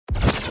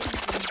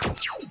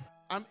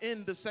I'm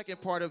in the second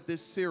part of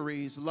this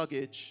series,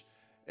 Luggage,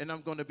 and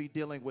I'm going to be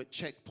dealing with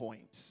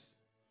checkpoints.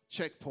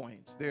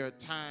 Checkpoints. There are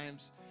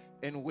times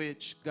in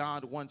which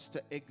God wants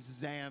to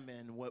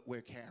examine what we're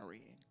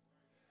carrying.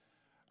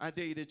 I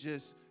dare you to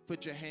just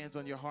put your hands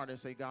on your heart and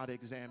say, God,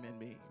 examine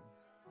me.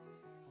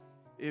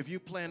 If you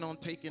plan on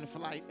taking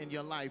flight in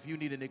your life, you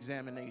need an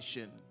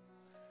examination.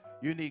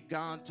 You need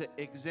God to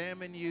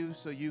examine you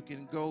so you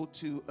can go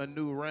to a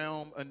new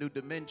realm, a new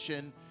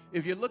dimension.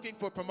 If you're looking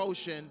for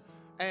promotion,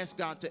 ask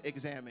God to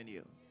examine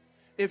you.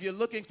 If you're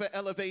looking for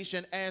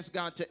elevation, ask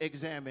God to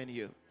examine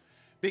you.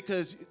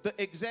 Because the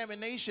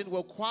examination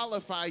will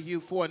qualify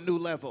you for a new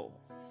level.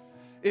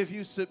 If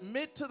you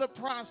submit to the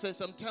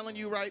process, I'm telling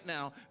you right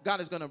now, God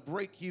is going to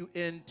break you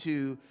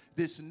into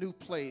this new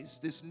place,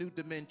 this new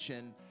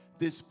dimension,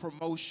 this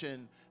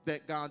promotion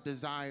that God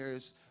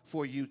desires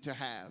for you to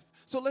have.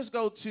 So let's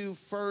go to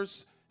 1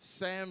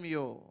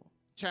 Samuel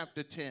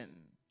chapter 10,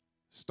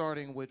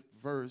 starting with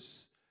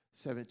verse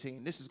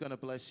 17. This is going to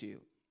bless you.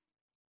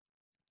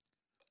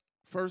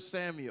 1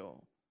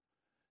 Samuel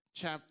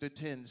chapter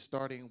 10,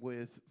 starting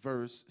with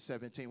verse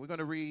 17. We're going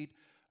to read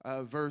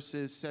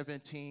verses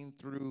 17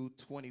 through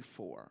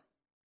 24.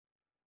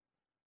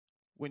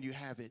 When you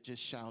have it,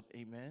 just shout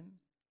amen.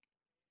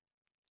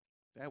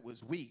 That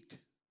was weak.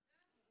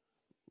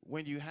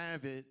 When you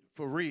have it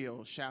for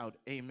real, shout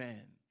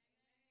amen.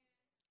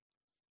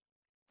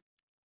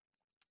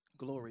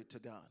 Glory to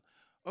God.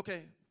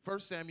 Okay, 1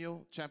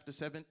 Samuel chapter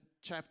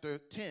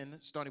 10,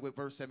 starting with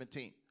verse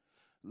 17.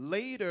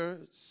 Later,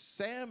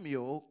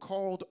 Samuel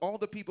called all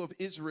the people of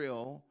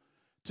Israel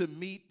to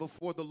meet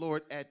before the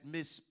Lord at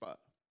Mizpah.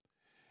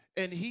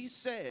 And he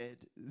said,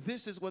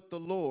 this is what the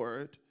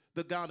Lord,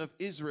 the God of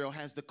Israel,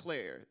 has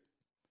declared.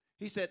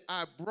 He said,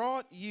 I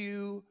brought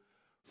you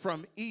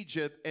from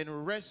Egypt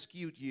and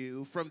rescued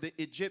you from the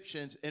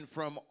Egyptians and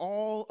from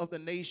all of the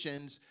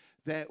nations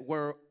that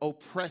were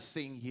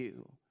oppressing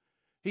you.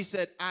 He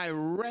said, I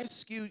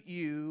rescued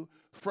you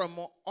from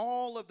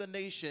all of the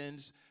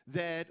nations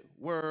that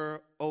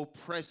were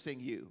oppressing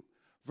you.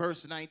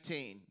 Verse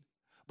 19,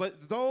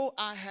 but though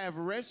I have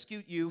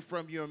rescued you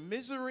from your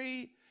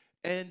misery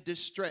and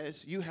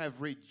distress, you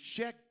have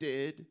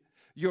rejected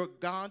your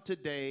God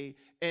today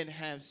and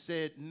have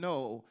said,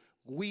 no,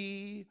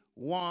 we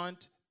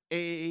want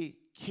a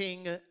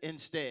king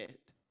instead.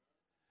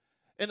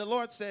 And the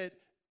Lord said,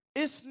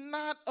 it's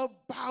not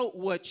about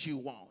what you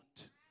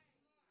want.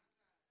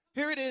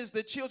 Here it is,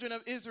 the children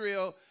of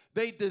Israel,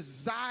 they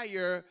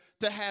desire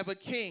to have a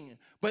king,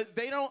 but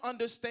they don't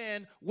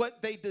understand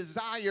what they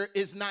desire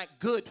is not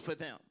good for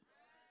them.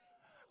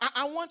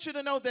 I want you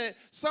to know that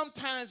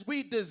sometimes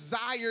we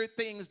desire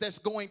things that's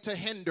going to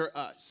hinder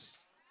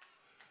us.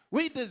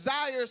 We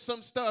desire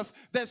some stuff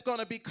that's going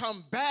to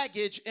become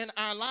baggage in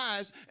our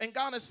lives. And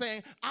God is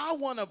saying, I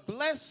want to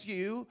bless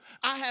you.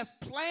 I have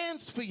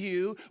plans for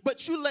you,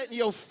 but you letting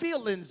your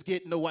feelings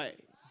get in the way.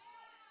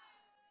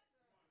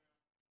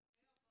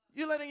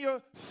 You're letting your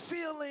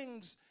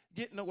feelings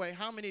get in the way.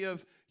 How many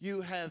of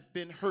you have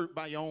been hurt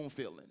by your own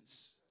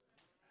feelings?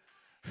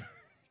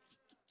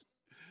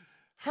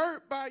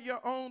 Hurt by your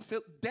own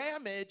feelings.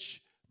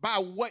 Damaged by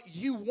what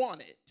you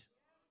wanted.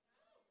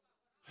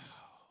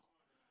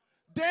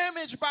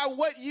 Damaged by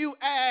what you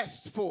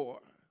asked for.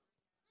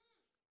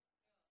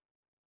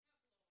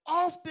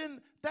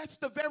 Often, that's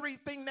the very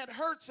thing that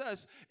hurts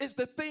us, is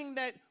the thing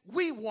that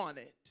we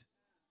wanted.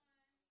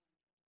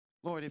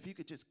 Lord, if you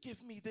could just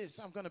give me this,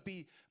 I'm going to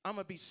be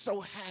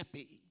so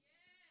happy.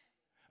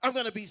 I'm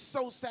going to be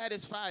so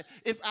satisfied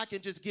if I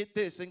can just get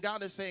this. And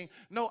God is saying,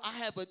 no, I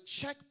have a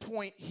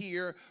checkpoint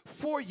here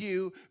for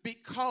you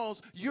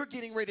because you're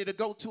getting ready to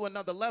go to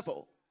another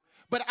level.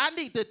 But I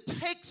need to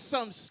take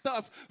some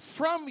stuff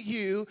from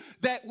you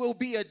that will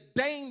be a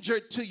danger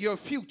to your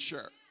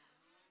future.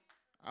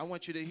 I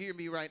want you to hear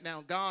me right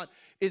now. God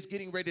is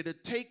getting ready to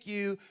take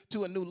you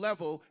to a new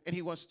level, and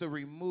he wants to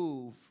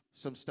remove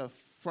some stuff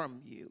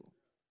from you.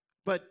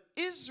 But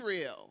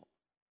Israel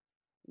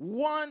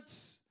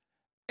wants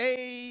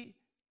a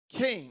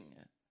king.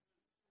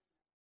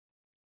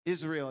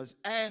 Israel is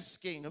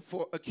asking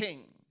for a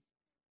king.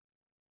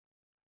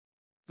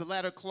 The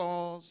latter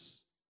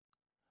clause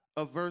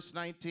of verse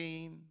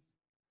 19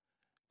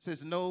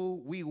 says,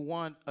 no, we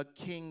want a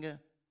king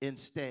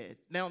instead.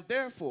 Now,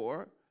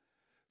 therefore,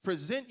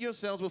 present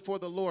yourselves before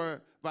the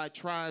Lord by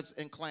tribes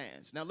and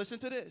clans. Now, listen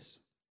to this.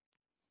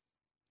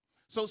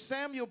 So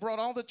Samuel brought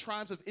all the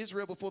tribes of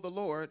Israel before the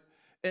Lord,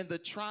 and the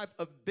tribe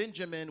of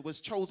Benjamin was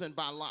chosen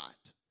by lot.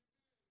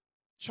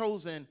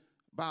 Chosen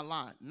by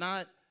lot,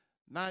 not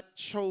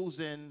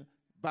chosen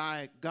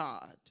by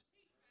God.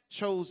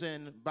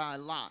 Chosen by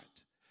lot.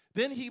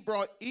 Then he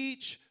brought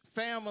each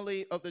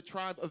family of the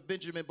tribe of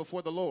Benjamin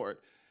before the Lord.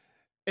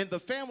 And the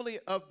family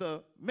of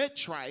the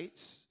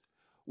Mitrites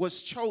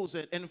was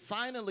chosen. And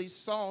finally,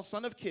 Saul,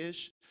 son of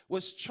Kish,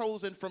 was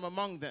chosen from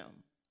among them.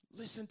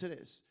 Listen to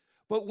this.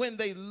 But when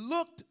they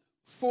looked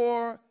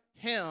for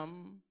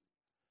him,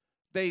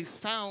 they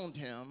found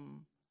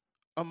him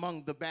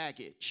among the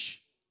baggage.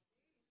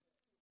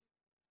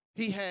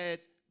 He had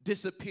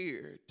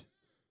disappeared.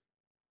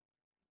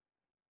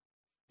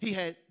 He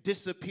had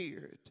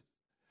disappeared.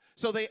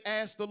 So they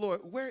asked the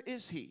Lord, where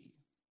is he?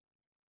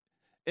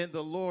 And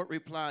the Lord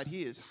replied,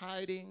 he is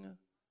hiding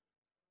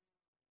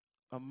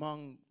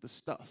among the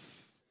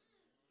stuff,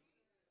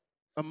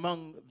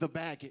 among the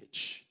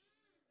baggage.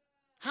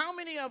 How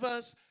many of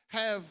us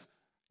have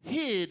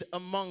hid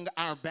among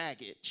our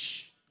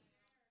baggage?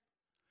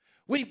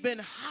 We've been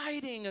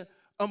hiding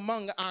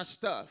among our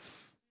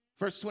stuff.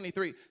 Verse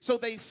 23, so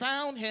they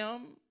found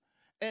him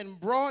and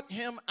brought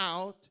him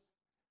out,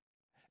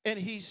 and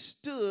he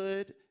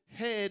stood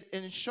head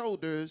and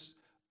shoulders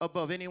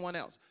above anyone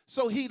else.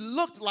 So he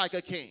looked like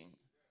a king,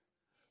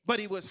 but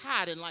he was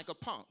hiding like a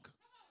punk.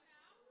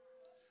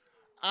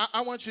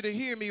 I want you to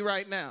hear me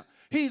right now.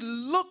 He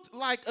looked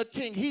like a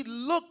king. He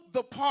looked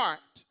the part.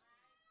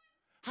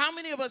 How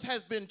many of us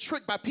has been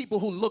tricked by people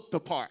who look the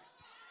part?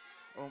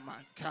 Oh my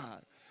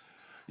God.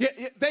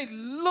 Yeah, they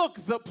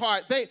look the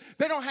part. They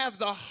don't have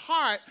the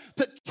heart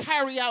to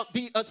carry out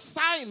the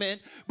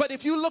assignment, but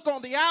if you look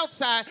on the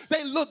outside,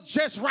 they look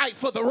just right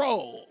for the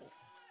role.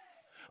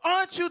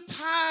 Aren't you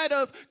tired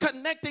of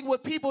connecting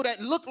with people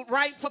that look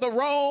right for the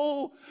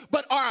role,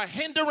 but are a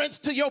hindrance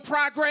to your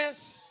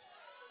progress?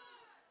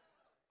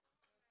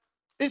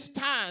 It's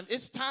time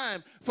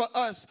for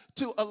us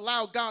to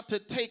allow God to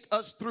take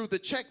us through the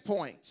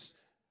checkpoints.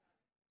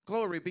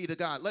 Glory be to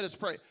God. Let us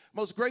pray.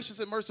 Most gracious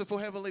and merciful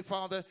Heavenly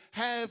Father,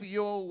 have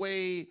your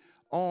way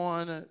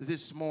on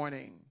this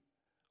morning.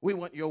 We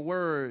want your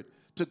word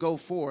to go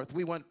forth.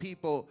 We want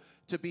people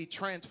to be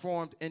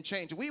transformed and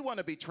changed. We want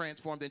to be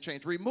transformed and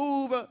changed.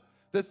 Remove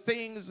the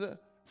things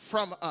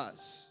from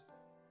us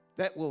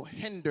that will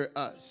hinder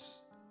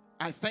us.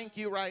 I thank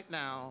you right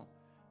now,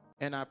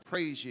 and I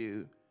praise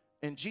you.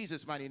 In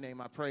Jesus' mighty name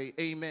I pray,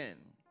 amen.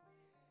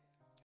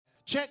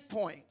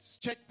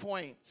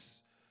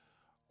 Checkpoints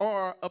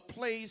are a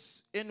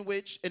place in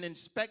which an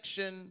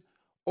inspection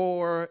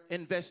or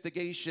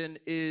investigation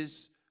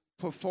is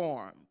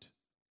performed.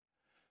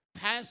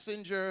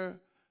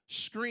 Passenger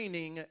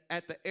screening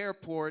at the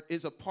airport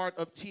is a part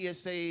of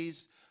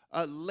TSA's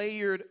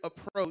layered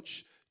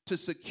approach to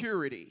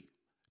security,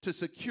 to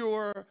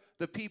secure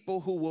the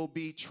people who will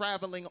be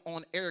traveling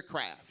on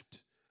aircraft.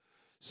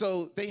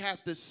 So they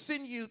have to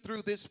send you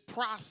through this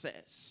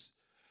process.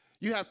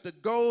 You have to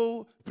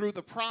go through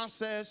the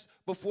process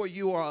before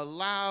you are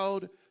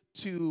allowed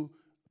to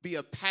be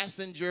a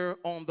passenger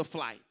on the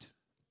flight.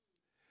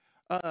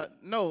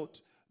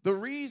 Note, the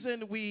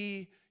reason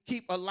we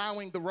keep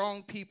allowing the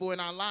wrong people in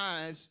our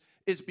lives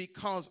is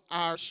because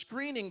our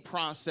screening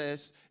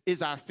process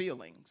is our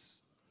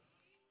feelings.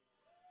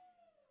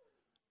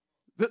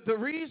 The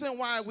reason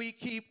why we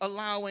keep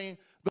allowing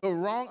the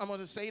wrong, I'm going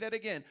to say that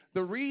again.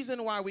 The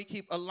reason why we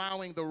keep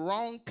allowing the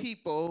wrong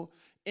people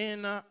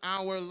in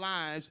our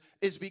lives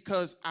is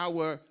because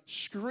our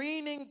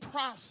screening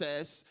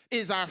process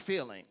is our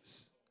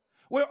feelings.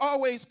 We're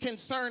always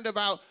concerned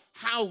about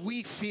how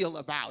we feel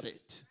about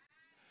it.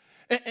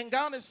 And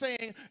God is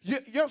saying,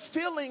 your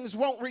feelings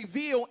won't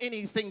reveal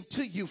anything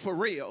to you for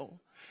real,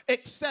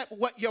 except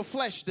what your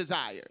flesh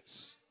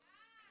desires.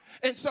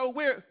 And so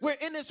we're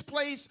in this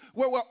place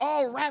where we're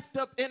all wrapped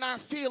up in our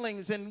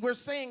feelings, and we're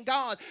saying,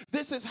 God,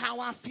 this is how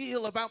I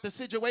feel about the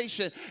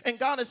situation. And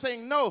God is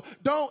saying, no,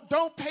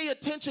 don't pay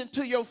attention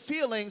to your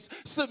feelings.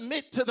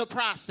 Submit to the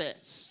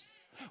process.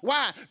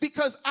 Why?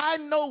 Because I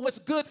know what's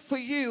good for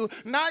you,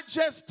 not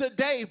just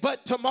today,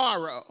 but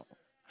tomorrow.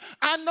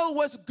 I know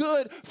what's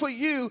good for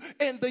you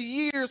in the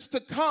years to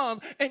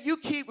come, and you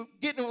keep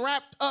getting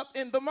wrapped up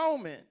in the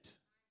moment.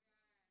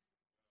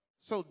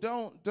 So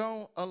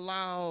don't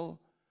allow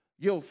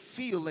your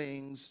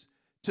feelings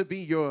to be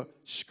your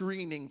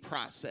screening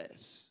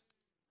process.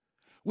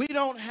 We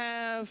don't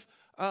have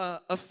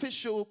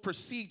official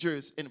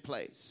procedures in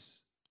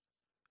place.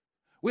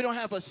 We don't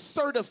have a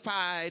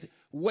certified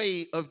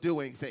way of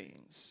doing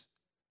things.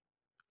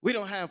 We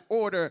don't have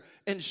order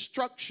and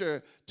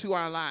structure to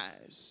our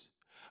lives.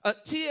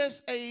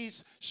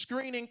 TSA's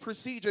screening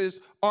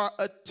procedures are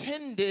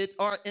intended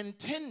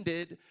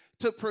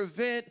to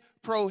prevent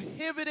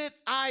prohibited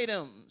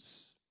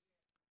items,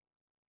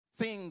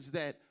 things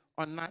that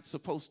are not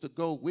supposed to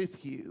go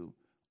with you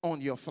on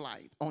your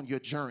flight, on your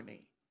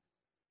journey.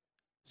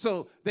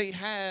 So they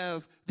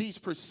have these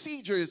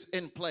procedures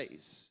in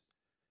place.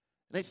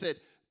 And they said,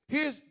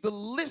 here's the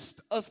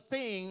list of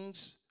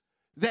things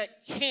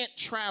that can't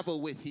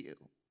travel with you.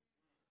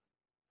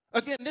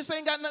 Again, this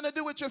ain't got nothing to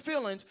do with your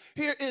feelings.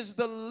 Here is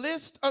the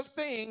list of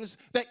things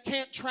that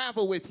can't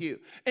travel with you.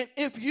 And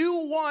if you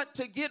want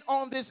to get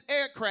on this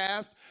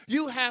aircraft,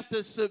 you have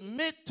to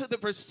submit to the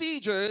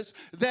procedures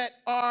that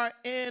are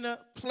in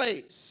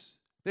place.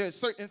 There are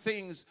certain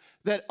things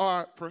that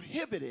are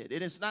prohibited.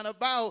 It is not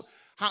about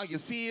how you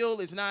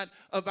feel. It's not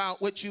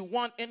about what you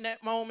want in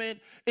that moment.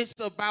 It's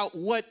about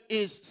what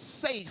is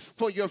safe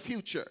for your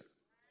future.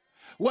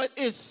 What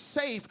is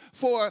safe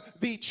for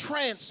the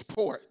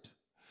transport.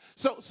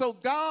 So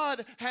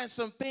God has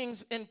some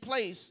things in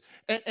place,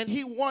 and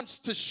he wants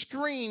to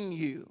screen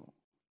you.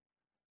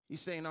 He's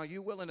saying, are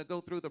you willing to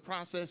go through the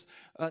process?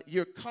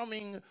 You're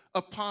coming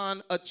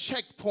upon a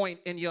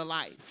checkpoint in your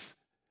life.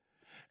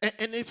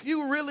 And if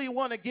you really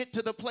want to get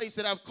to the place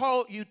that I've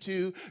called you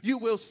to, you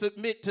will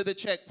submit to the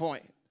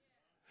checkpoint.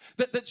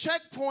 The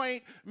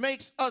checkpoint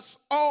makes us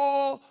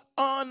all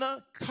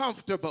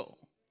uncomfortable.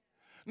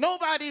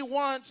 Nobody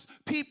wants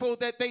people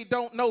that they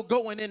don't know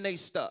going in their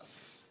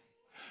stuff.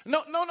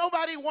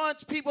 Nobody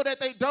wants people that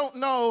they don't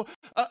know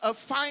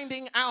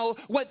finding out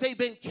what they've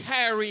been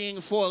carrying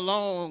for a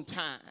long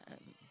time.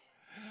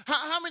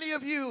 How many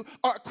of you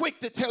are quick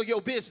to tell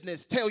your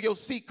business, tell your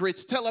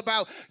secrets, tell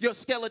about your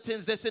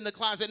skeletons that's in the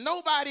closet?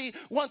 Nobody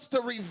wants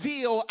to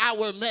reveal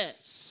our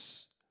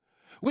mess.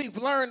 We've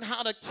learned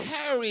how to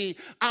carry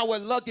our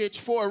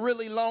luggage for a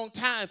really long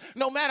time.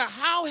 No matter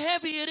how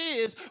heavy it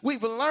is,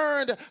 we've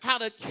learned how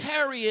to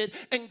carry it.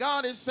 And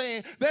God is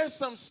saying, there's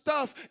some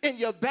stuff in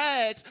your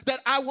bags that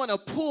I want to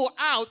pull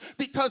out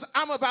because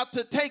I'm about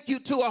to take you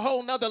to a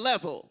whole nother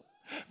level.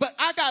 But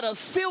I gotta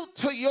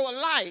filter your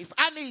life.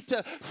 I need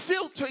to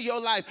filter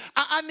your life.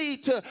 I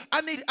need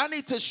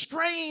to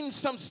strain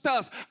some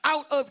stuff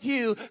out of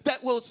you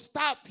that will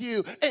stop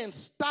you and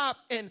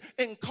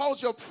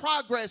cause your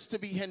progress to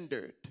be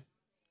hindered.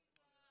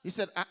 He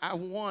said, I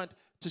want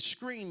to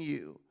screen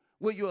you.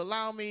 Will you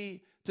allow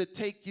me to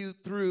take you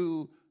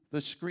through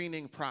the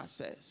screening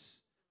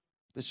process?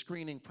 The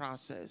screening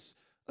process,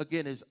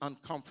 again, is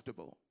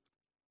uncomfortable.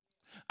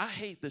 I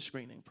hate the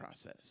screening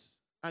process.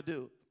 I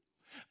do.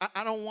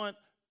 I don't want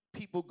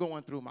people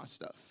going through my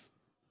stuff.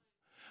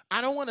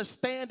 I don't want to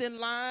stand in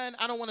line.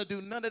 I don't want to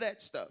do none of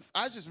that stuff.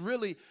 How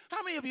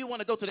many of you want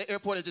to go to the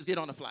airport and just get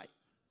on a flight?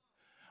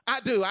 I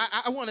do.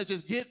 I want to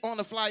just get on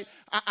the flight.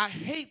 I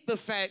hate the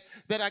fact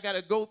that I got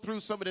to go through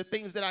some of the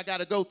things that I got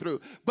to go through.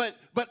 But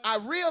I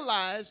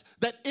realize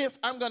that if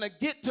I'm going to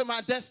get to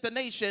my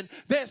destination,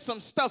 there's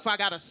some stuff I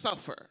got to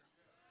suffer.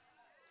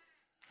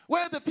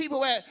 Where are the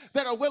people at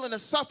that are willing to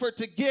suffer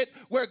to get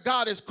where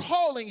God is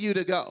calling you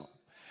to go?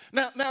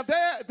 Now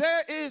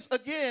there is,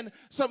 again,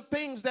 some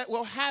things that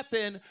will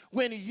happen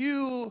when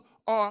you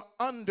are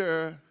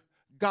under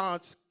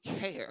God's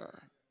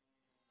care.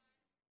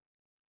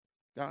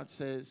 God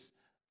says,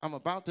 I'm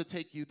about to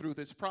take you through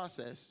this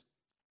process,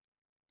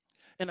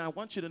 and I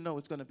want you to know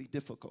it's going to be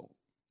difficult.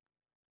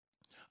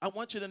 I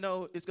want you to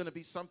know it's going to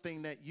be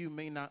something that you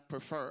may not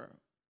prefer.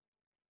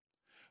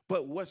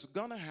 But what's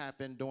going to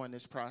happen during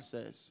this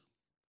process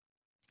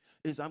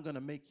is I'm going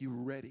to make you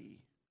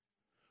ready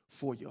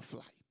for your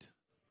flight.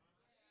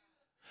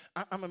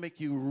 I'm going to make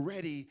you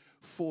ready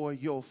for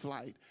your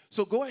flight.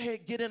 So go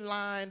ahead, get in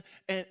line,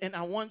 and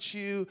I want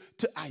you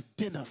to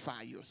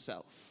identify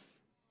yourself.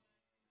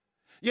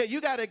 Yeah,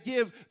 you got to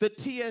give the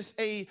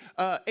TSA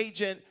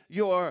agent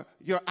your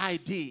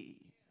ID,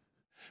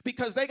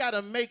 because they got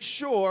to make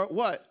sure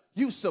what?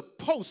 You're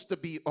supposed to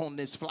be on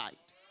this flight.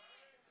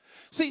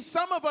 See,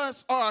 some of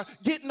us are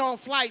getting on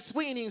flights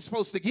we ain't even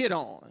supposed to get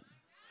on.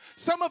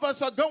 Some of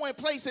us are going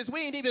places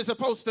we ain't even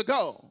supposed to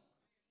go.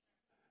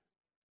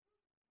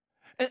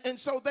 And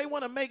so they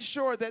want to make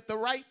sure that the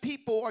right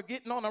people are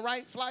getting on the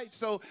right flight.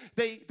 So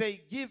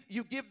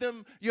you give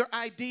them your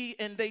ID,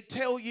 and they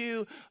tell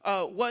you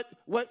what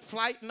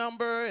flight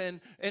number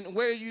and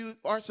where you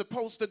are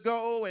supposed to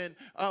go, and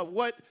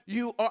what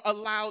you are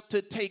allowed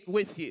to take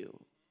with you.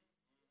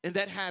 And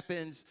that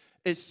happens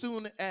as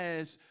soon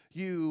as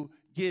you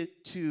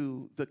get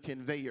to the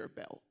conveyor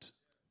belt.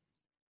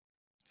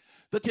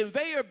 The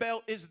conveyor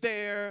belt is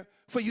there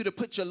for you to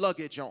put your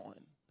luggage on.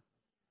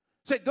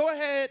 Say, go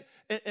ahead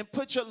and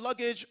put your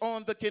luggage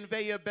on the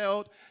conveyor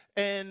belt,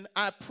 and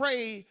I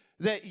pray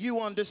that you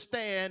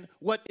understand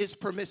what is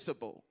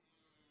permissible.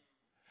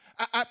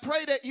 I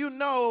pray that you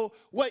know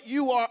what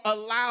you are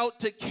allowed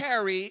to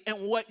carry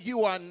and what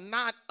you are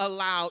not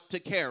allowed to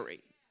carry.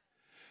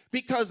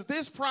 Because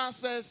this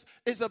process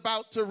is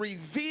about to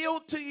reveal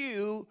to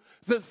you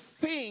the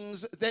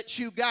things that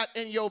you got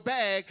in your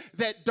bag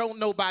that don't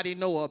nobody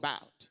know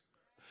about.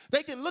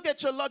 They can look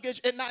at your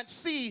luggage and not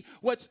see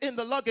what's in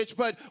the luggage,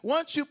 but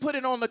once you put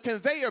it on the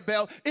conveyor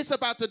belt, it's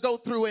about to go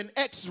through an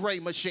X-ray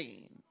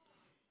machine.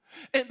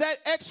 And that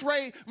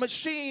X-ray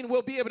machine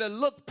will be able to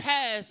look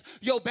past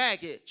your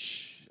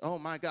baggage. Oh,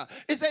 my God.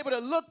 It's able to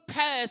look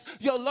past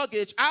your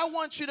luggage. I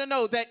want you to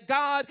know that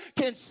God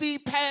can see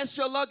past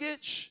your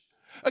luggage.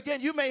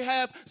 Again, you may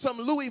have some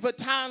Louis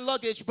Vuitton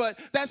luggage, but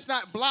that's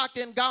not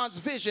blocking God's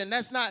vision.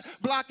 That's not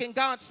blocking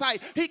God's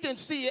sight. He can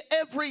see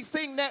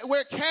everything that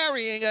we're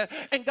carrying,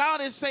 and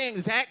God is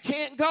saying, that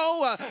can't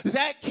go,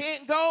 that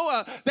can't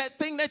go, that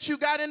thing that you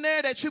got in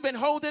there that you've been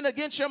holding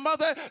against your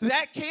mother,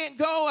 that can't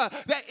go,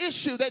 that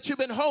issue that you've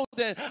been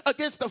holding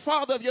against the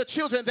father of your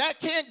children, that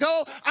can't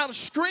go. I'm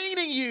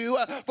screening you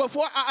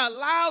before I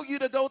allow you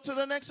to go to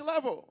the next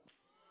level.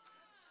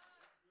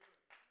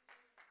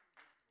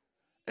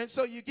 And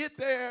so you get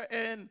there,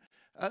 and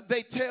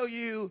they tell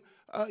you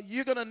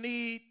you're going to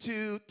need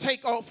to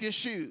take off your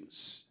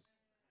shoes.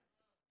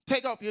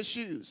 Take off your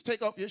shoes.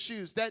 Take off your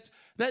shoes. That's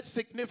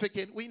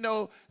significant. We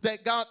know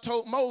that God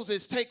told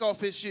Moses, take off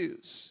his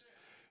shoes.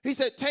 He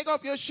said, take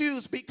off your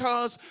shoes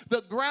because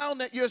the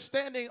ground that you're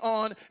standing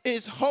on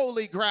is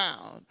holy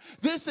ground.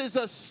 This is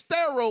a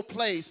sterile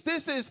place.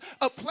 This is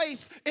a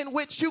place in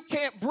which you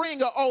can't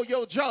bring all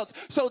your junk.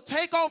 So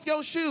take off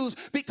your shoes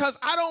because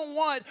I don't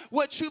want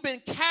what you've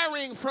been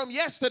carrying from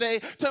yesterday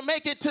to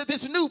make it to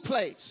this new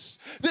place,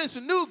 this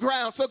new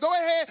ground. So go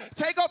ahead,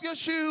 take off your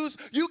shoes.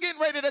 You getting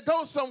ready to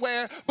go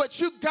somewhere,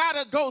 but you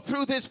got to go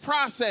through this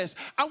process.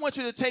 I want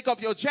you to take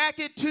off your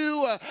jacket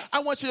too. I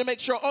want you to make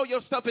sure all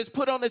your stuff is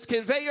put on this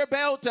conveyor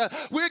belt.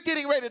 We're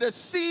getting ready to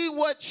see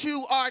what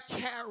you are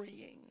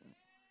carrying.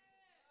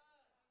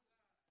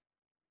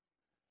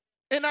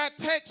 In our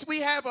text,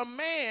 we have a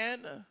man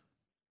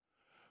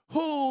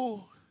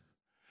who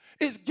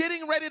is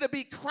getting ready to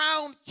be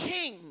crowned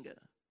king,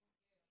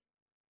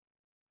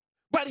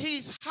 but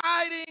he's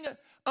hiding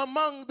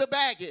among the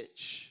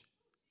baggage.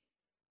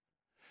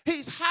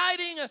 He's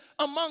hiding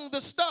among the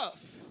stuff.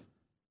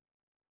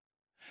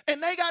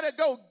 And they got to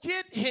go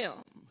get him.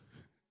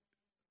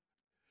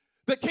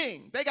 The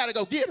king, they got to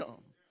go get him.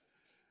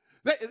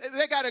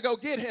 They got to go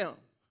get him.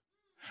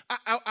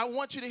 I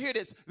want you to hear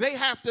this. They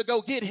have to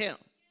go get him.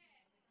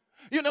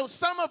 You know,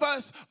 some of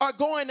us are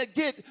going to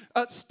get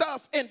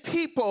stuff and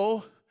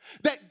people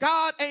that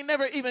God ain't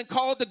never even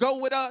called to go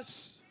with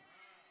us.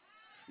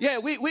 Yeah,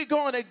 we're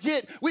going to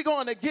get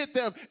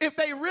them. If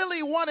they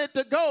really wanted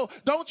to go,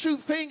 don't you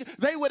think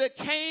they would have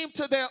came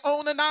to their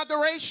own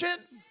inauguration?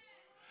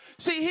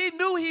 See, he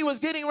knew he was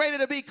getting ready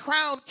to be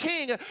crowned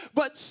king,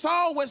 but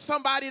Saul was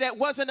somebody that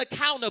wasn't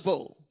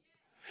accountable.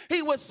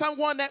 He was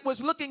someone that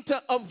was looking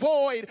to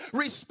avoid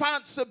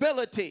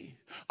responsibility.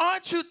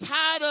 Aren't you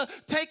tired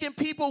of taking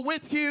people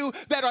with you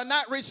that are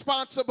not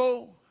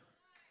responsible?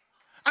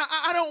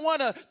 I don't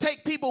want to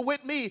take people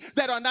with me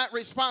that are not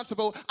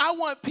responsible. I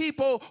want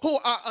people who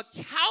are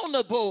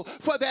accountable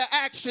for their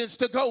actions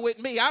to go with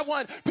me. I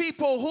want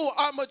people who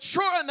are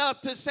mature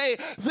enough to say,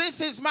 this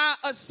is my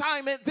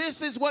assignment.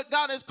 This is what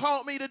God has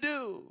called me to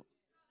do.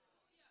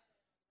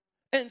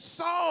 And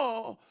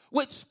Saul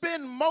would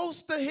spend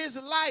most of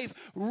his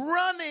life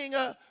running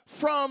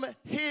from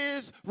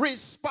his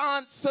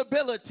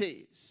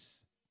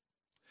responsibilities,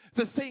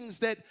 the things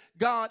that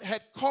God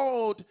had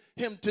called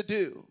him to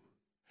do.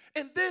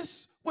 And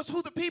this was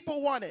who the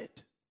people wanted.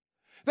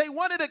 They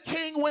wanted a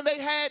king when they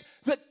had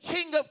the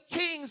King of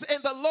Kings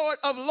and the Lord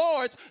of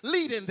Lords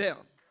leading them.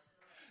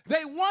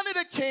 They wanted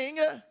a king,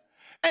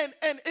 and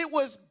it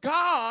was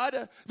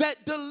God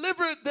that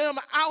delivered them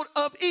out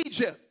of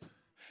Egypt.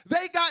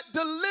 They got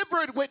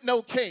delivered with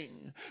no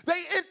king.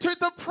 They entered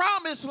the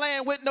promised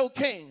land with no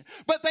king.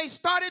 But they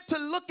started to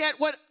look at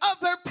what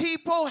other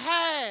people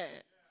had.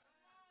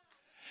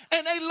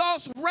 And they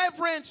lost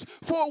reverence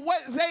for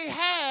what they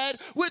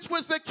had, which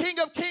was the King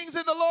of Kings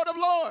and the Lord of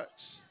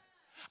Lords.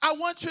 I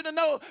want you to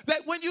know that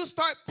when you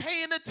start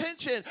paying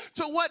attention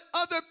to what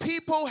other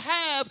people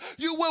have,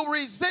 you will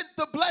resent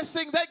the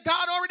blessing that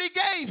God already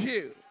gave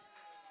you.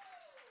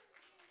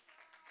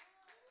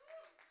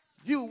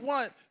 You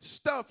want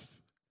stuff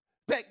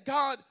that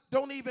God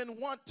don't even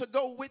want to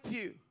go with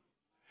you.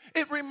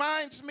 It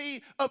reminds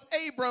me of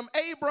Abram.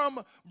 Abram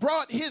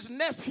brought his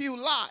nephew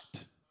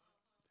Lot.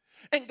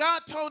 And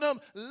God told him,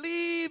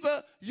 leave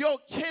your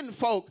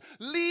kinfolk.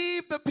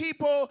 Leave the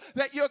people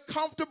that you're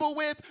comfortable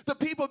with, the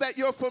people that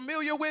you're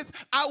familiar with.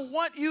 I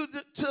want you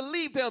to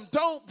leave them.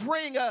 Don't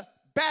bring a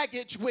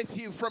baggage with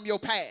you from your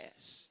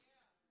past.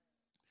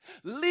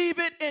 Leave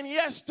it in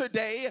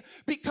yesterday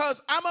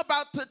because I'm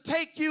about to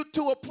take you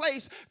to a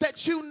place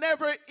that you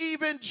never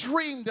even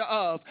dreamed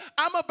of.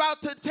 I'm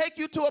about to take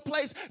you to a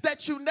place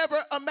that you never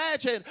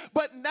imagined.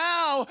 But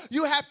now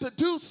you have to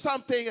do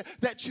something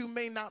that you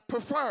may not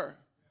prefer,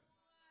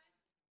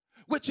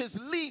 which is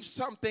leave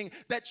something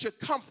that you're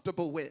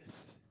comfortable with.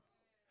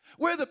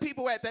 Where are the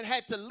people at that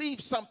had to leave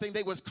something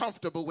they was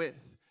comfortable with?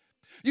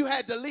 You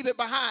had to leave it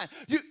behind.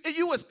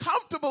 You was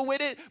comfortable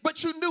with it,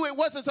 but you knew it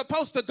wasn't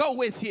supposed to go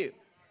with you.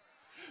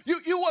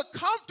 You were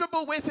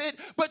comfortable with it,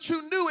 but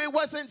you knew it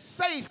wasn't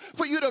safe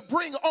for you to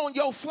bring on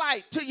your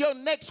flight to your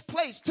next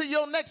place, to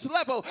your next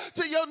level,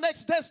 to your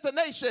next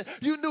destination.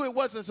 You knew it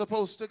wasn't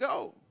supposed to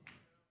go.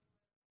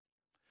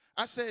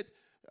 I said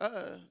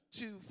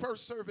to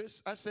first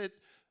service, I said,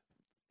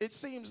 it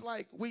seems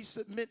like we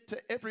submit to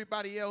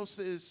everybody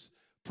else's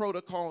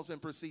protocols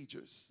and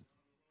procedures.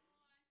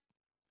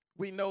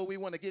 We know we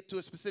want to get to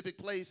a specific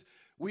place.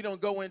 We don't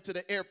go into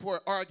the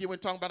airport arguing,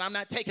 talking about, I'm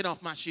not taking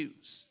off my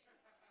shoes.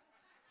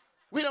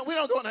 We don't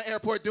go in the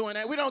airport doing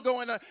that. We don't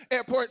go in the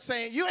airport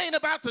saying, you ain't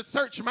about to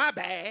search my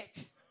bag.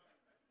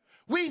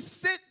 We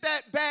sit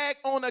that bag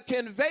on a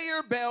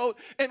conveyor belt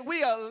and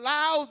we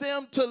allow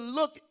them to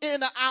look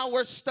in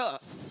our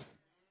stuff.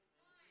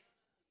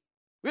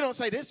 We don't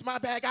say, this is my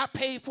bag, I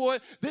paid for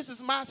it, this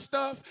is my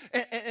stuff,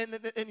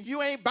 and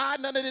you ain't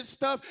buying none of this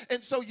stuff,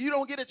 and so you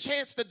don't get a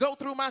chance to go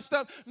through my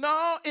stuff.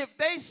 No, if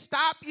they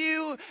stop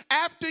you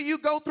after you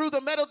go through the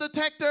metal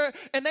detector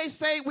and they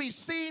say, we've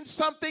seen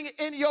something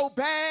in your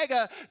bag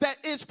that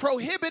is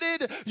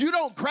prohibited, you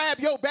don't grab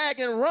your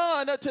bag and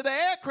run to the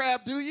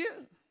aircraft, do you?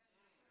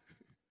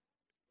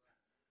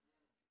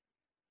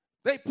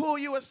 They pull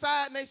you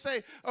aside and they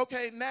say,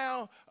 okay,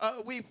 now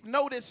we've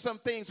noticed some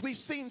things. We've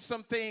seen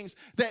some things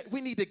that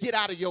we need to get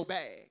out of your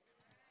bag.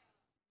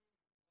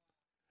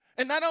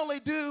 And not only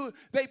do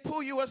they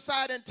pull you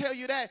aside and tell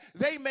you that,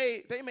 they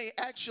may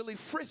actually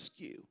frisk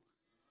you.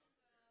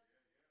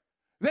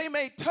 They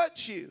may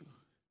touch you.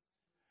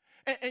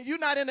 And you're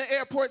not in the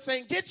airport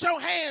saying, get your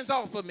hands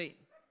off of me.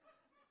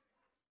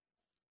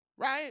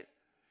 Right?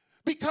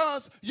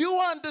 Because you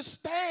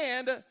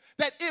understand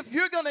that if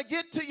you're going to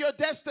get to your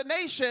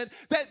destination,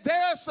 that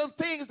there are some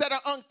things that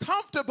are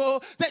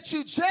uncomfortable that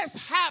you just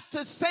have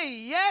to say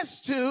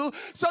yes to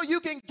so you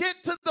can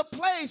get to the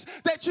place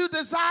that you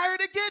desire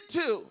to get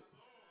to.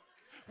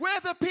 We're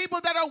the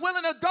people that are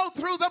willing to go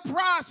through the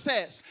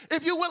process.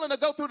 If you're willing to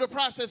go through the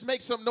process,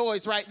 make some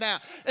noise right now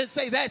and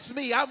say, that's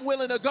me. I'm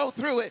willing to go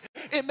through it.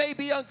 It may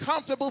be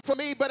uncomfortable for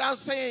me, but I'm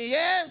saying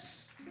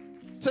yes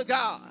to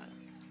God.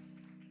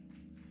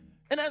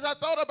 And as I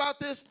thought about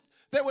this,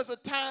 there was a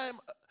time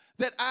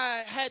that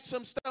I had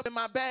some stuff in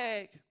my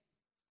bag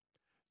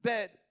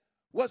that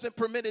wasn't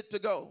permitted to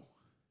go.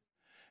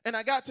 And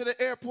I got to the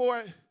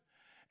airport,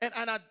 and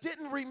I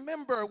didn't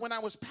remember when I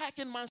was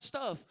packing my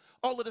stuff,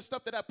 all of the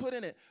stuff that I put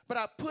in it. But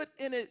I put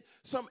in it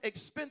some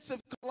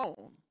expensive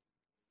cologne.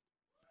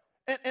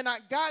 And I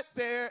got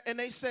there, and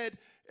they said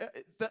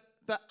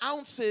the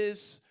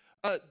ounces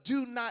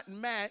do not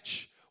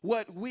match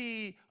what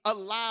we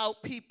allow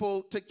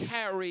people to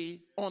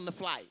carry on the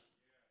flight.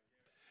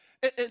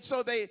 And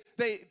so they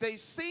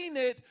seen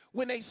it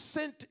when they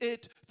sent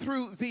it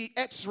through the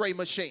x-ray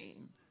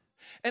machine.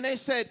 And they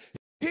said,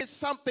 here's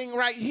something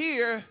right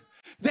here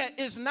that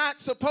is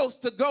not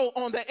supposed to go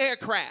on the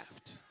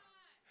aircraft.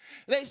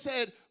 They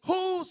said,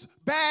 whose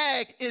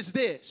bag is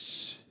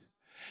this?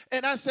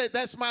 And I said,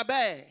 that's my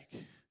bag.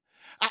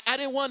 I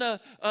didn't want to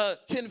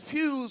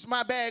confuse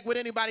my bag with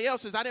anybody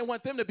else's. I didn't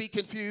want them to be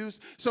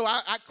confused. So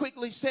I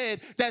quickly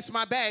said, that's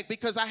my bag,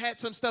 because I had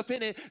some stuff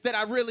in it that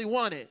I really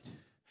wanted.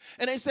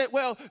 And they said,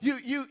 well,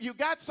 you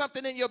got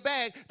something in your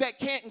bag that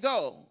can't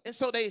go. And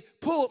so they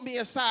pulled me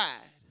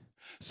aside.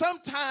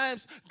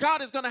 Sometimes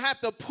God is going to have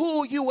to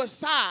pull you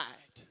aside.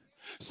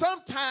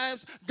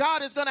 Sometimes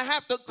God is going to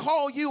have to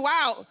call you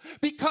out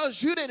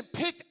because you didn't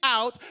pick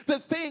out the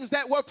things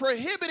that were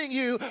prohibiting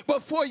you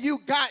before you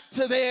got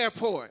to the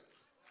airport.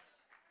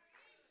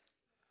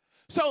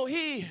 So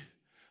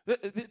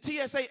the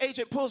TSA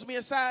agent pulls me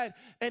aside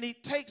and he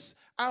takes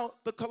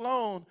out the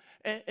cologne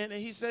and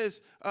he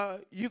says,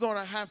 you're going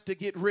to have to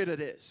get rid of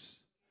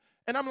this.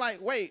 And I'm like,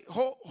 wait,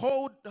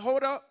 hold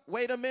up,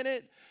 wait a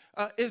minute.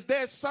 Is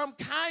there some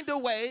kind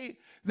of way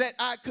that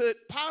I could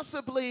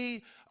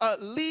possibly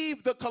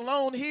leave the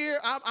cologne here?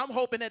 I'm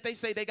hoping that they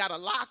say they got a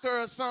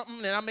locker or something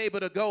and I'm able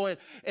to go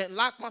and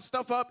lock my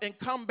stuff up and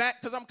come back,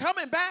 because I'm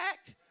coming back.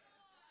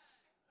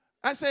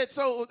 I said,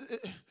 so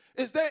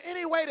is there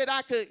any way that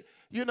I could,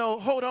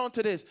 hold on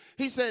to this?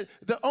 He said,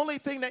 the only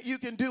thing that you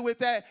can do with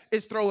that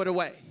is throw it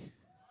away.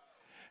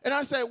 And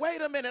I said,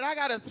 wait a minute, I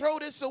got to throw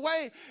this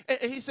away?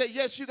 And he said,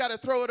 yes, you got to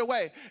throw it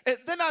away. And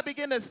then I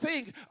began to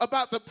think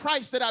about the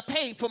price that I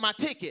paid for my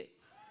ticket.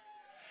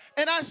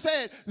 And I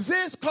said,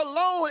 this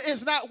cologne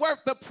is not worth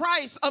the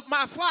price of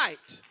my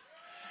flight.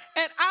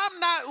 And I'm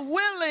not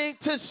willing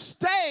to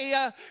stay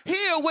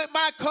here with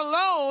my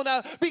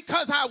cologne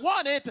because I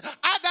want it.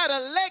 I got to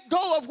let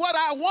go of what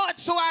I want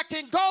so I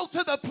can go to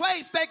the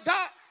place that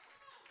God...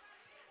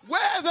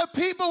 Where the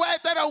people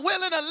at that are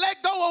willing to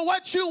let go of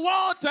what you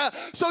want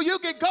so you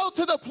can go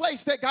to the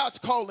place that God's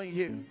calling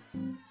you.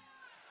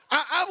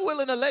 I'm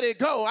willing to let it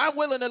go. I'm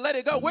willing to let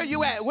it go. Where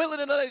you at? Willing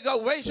to let it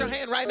go. Raise your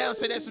hand right now and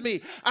say, that's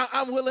me.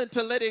 I'm willing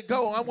to let it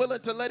go. I'm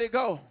willing to let it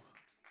go.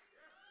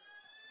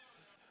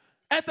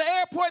 At the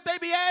airport, they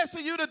be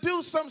asking you to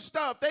do some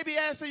stuff. They be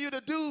asking you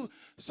to do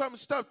some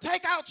stuff.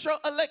 Take out your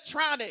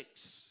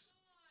electronics.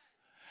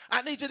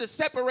 I need you to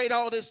separate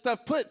all this stuff.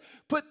 Put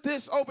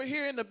this over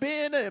here in the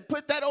bin and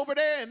put that over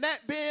there in that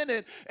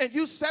bin, and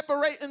you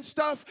separating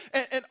stuff,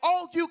 and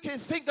all you can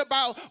think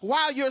about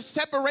while you're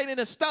separating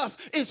the stuff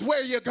is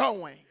where you're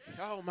going.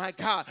 Oh my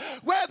God.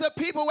 Where the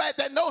people at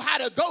that know how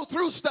to go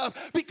through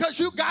stuff because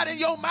you got in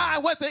your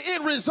mind what the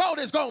end result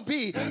is going to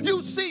be.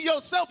 You see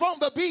yourself on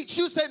the beach.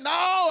 You say,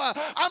 no,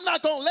 I'm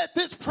not going to let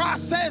this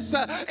process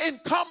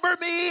encumber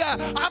me.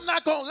 I'm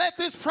not going to let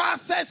this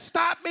process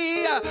stop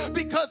me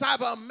because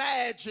I've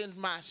imagined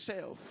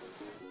myself.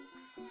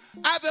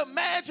 I've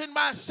imagined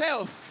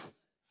myself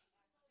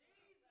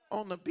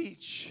on the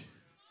beach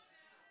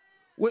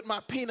with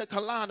my pina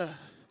colada.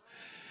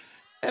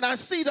 And I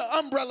see the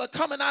umbrella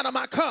coming out of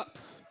my cup.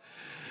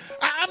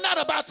 I'm not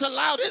about to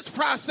allow this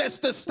process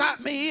to stop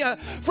me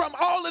from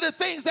all of the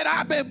things that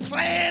I've been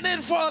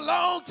planning for a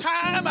long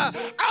time.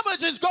 I'm going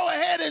to just go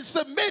ahead and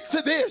submit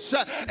to this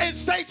and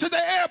say to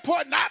the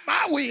airport, not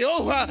my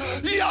will,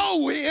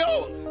 your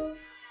will.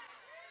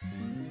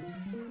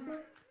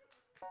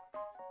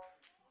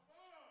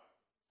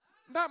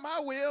 Not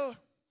my will.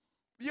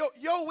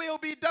 Your will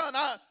be done.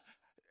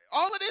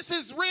 All of this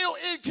is real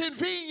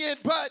inconvenient,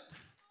 but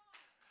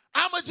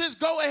I'm going to just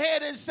go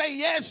ahead and say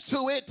yes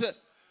to it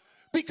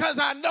because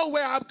I know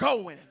where I'm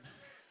going.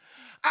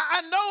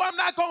 I know I'm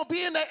not going to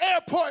be in the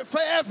airport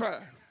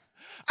forever.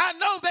 I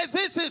know that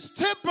this is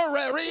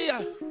temporary.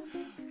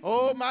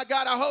 Oh my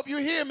God, I hope you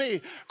hear me.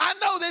 I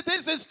know that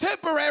this is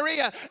temporary,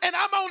 and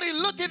I'm only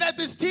looking at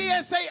this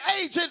TSA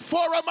agent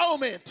for a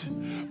moment.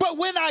 But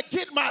when I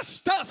get my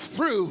stuff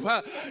through,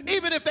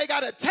 even if they got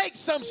to take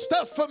some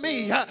stuff for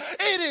me,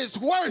 it is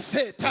worth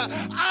it.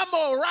 I'm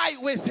all right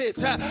with it.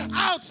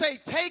 I'll say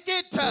take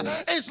it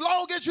as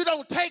long as you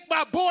don't take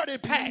my boarding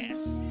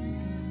pass.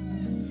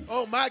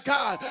 Oh my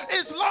God,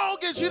 as long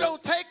as you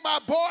don't take my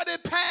boarding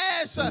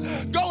pass,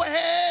 go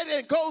ahead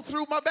and go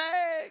through my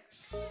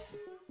bags.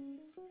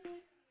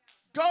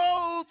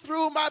 Go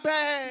through my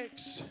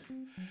bags.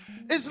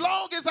 As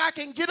long as I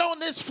can get on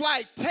this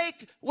flight,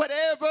 take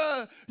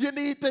whatever you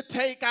need to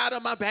take out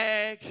of my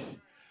bag.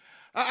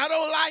 I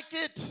don't like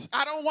it.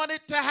 I don't want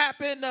it to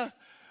happen.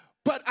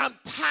 But I'm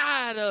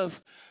tired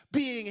of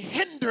being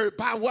hindered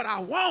by what I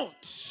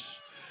want.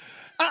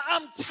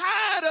 I'm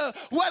tired of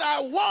what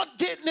I want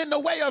getting in the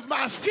way of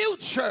my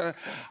future.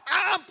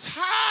 I'm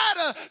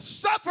tired of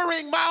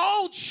suffering my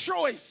own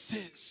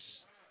choices.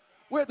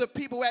 Where the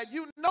people at?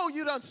 You know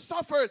you done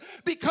suffered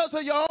because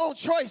of your own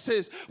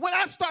choices. When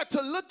I start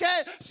to look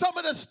at some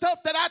of the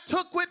stuff that I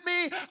took with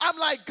me, I'm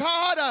like,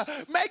 God,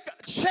 make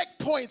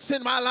checkpoints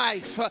in my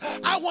life.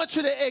 I want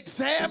you to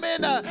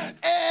examine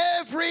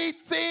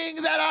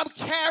everything that I'm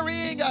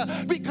carrying,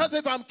 because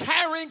if I'm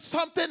carrying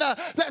something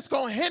that's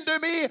going to hinder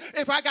me,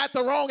 if I got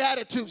the wrong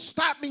attitude,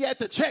 stop me at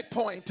the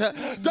checkpoint.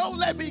 Don't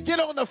let me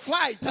get on the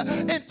flight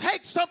and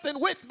take something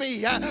with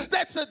me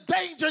that's a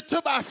danger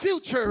to my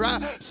future.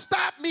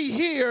 Stop me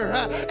here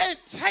and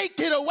take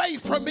it away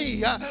from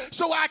me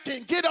so I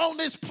can get on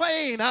this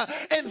plane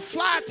and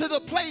fly to the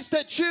place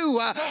that you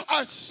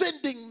are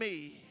sending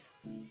me.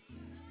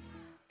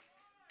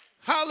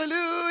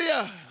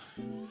 Hallelujah.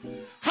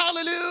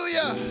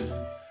 Hallelujah.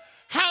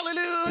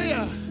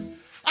 Hallelujah.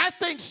 I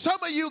think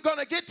some of you are going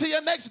to get to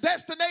your next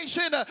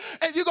destination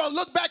and you're going to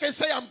look back and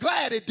say, I'm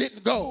glad it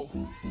didn't go.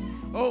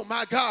 Oh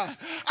my God.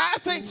 I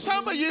think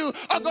some of you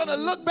are going to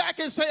look back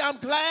and say, I'm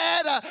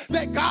glad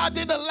that God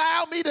didn't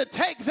allow me to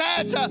take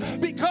that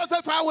because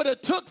if I would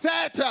have took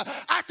that,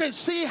 I could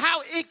see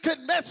how it could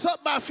mess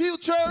up my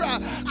future.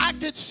 I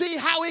could see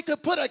how it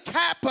could put a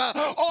cap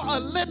or a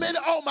limit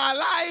on my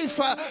life.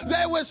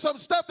 There was some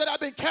stuff that I've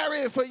been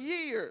carrying for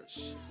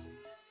years.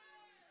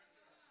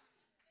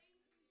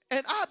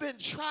 And I've been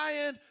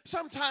trying.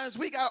 Sometimes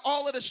we got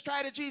all of the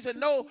strategies and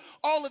know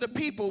all of the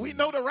people. We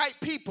know the right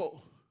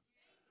people.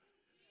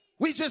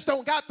 We just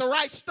don't got the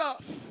right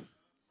stuff.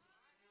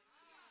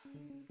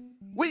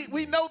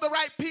 We know the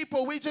right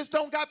people. We just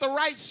don't got the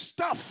right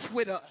stuff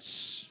with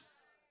us.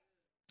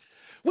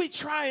 We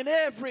trying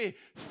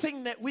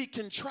everything that we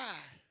can try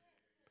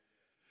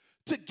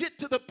to get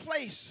to the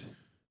place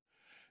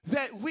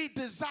that we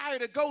desire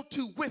to go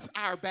to with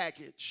our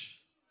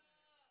baggage.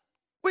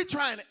 We're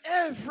trying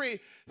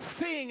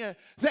everything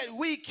that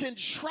we can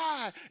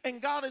try. And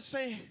God is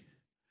saying,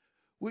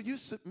 will you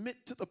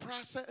submit to the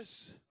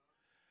process?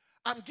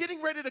 I'm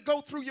getting ready to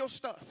go through your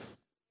stuff.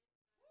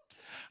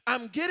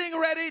 I'm getting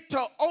ready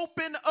to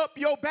open up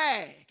your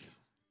bag.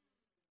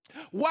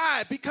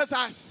 Why? Because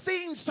I've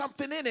seen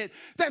something in it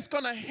that's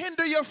going to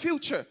hinder your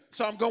future.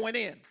 So I'm going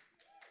in.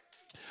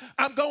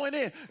 I'm going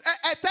in.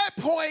 At that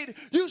point,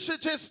 you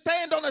should just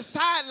stand on the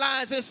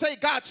sidelines and say,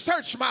 God,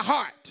 search my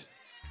heart.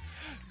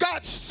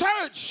 God,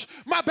 search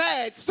my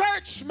bag.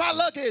 Search my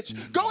luggage.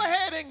 Go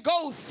ahead and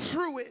go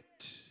through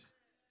it.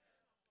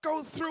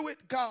 Go through it,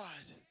 God.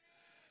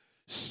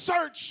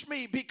 Search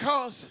me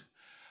because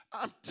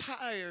I'm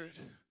tired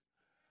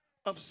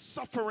of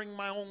suffering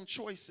my own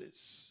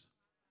choices.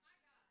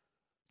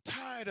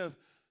 Tired of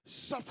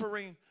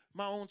suffering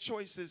my own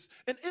choices.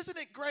 And isn't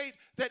it great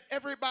that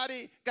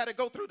everybody got to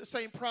go through the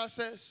same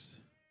process?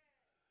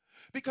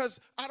 Because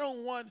I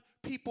don't want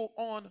people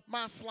on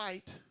my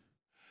flight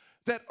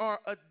that are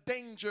a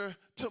danger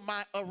to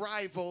my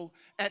arrival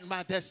at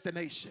my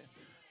destination.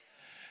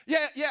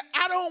 Yeah,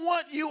 I don't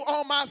want you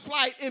on my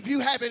flight if you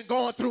haven't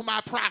gone through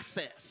my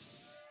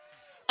process.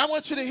 I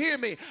want you to hear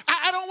me.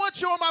 I don't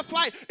want you on my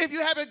flight if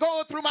you haven't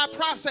gone through my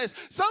process.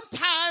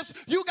 Sometimes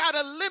you got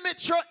to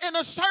limit your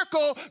inner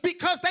circle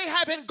because they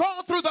haven't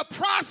gone through the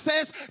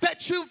process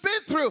that you've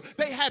been through.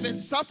 They haven't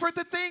suffered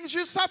the things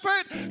you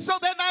suffered, so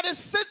they're not as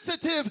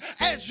sensitive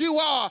as you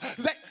are.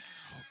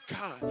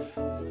 God.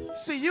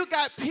 See, you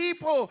got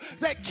people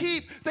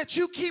that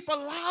you keep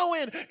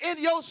allowing in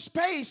your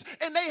space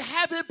and they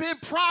haven't been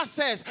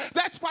processed.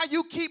 That's why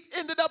you keep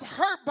ended up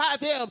hurt by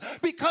them,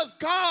 because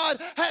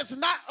God has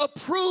not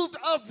approved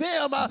of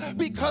them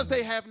because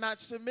they have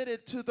not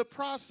submitted to the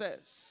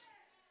process.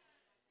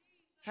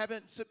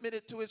 Haven't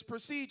submitted to his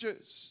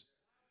procedures.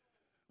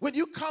 When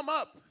you come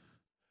up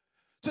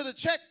to the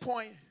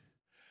checkpoint,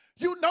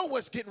 you know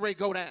what's getting ready to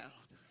go down.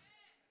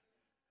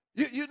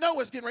 You know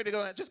what's getting ready to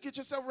go down. Just get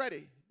yourself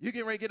ready. You're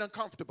getting ready to get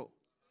uncomfortable.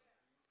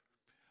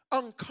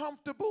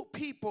 Uncomfortable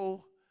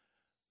people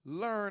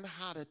learn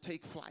how to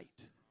take flight.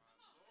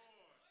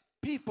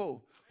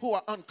 People who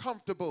are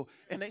uncomfortable,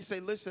 and they say,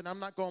 listen, I'm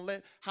not going to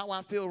let how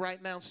I feel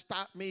right now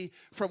stop me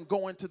from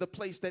going to the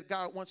place that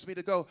God wants me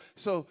to go.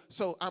 So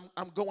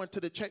I'm going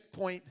to the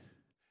checkpoint,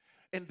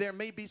 and there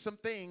may be some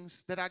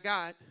things that I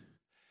got,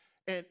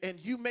 and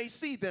you may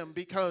see them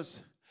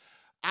because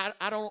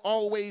I don't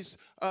always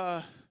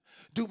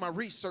do my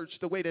research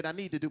the way that I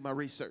need to do my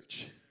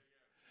research.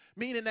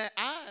 Meaning that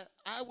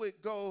I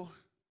would go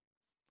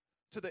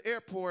to the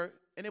airport,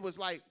 and it was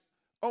like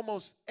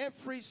almost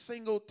every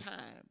single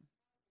time.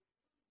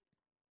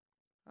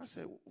 I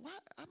said, why?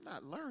 I'm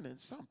not learning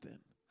something.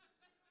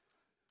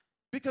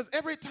 Because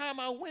every time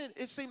I went,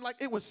 it seemed like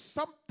it was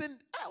something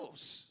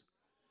else.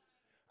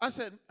 I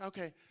said,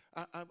 okay,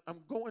 I'm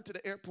going to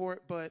the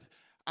airport, but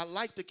I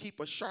like to keep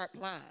a sharp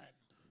line.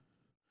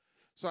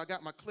 So I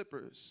got my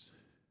clippers.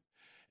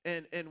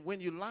 And when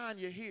you line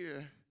your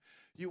hair,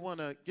 you want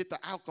to get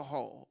the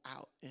alcohol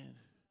out and,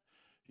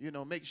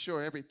 make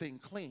sure everything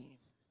clean.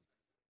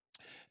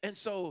 And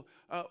so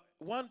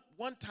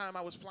one time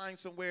I was flying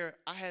somewhere,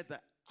 I had the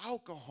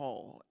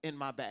alcohol in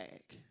my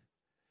bag.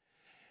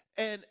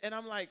 And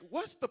I'm like,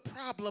 what's the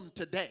problem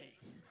today?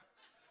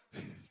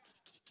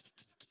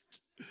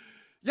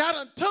 Y'all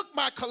done took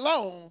my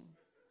cologne.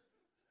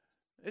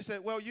 They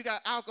said, well, you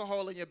got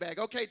alcohol in your bag.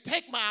 Okay,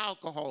 take my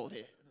alcohol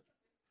then.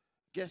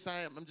 Guess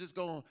I am. I'm just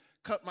going to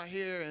cut my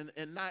hair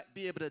and not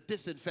be able to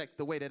disinfect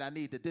the way that I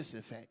need to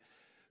disinfect.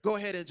 Go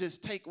ahead and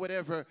just take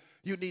whatever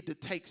you need to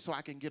take so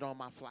I can get on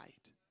my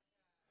flight.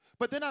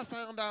 But then I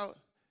found out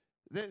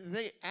that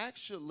they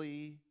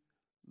actually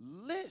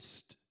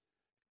list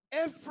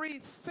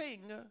everything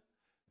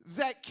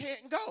that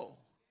can't go.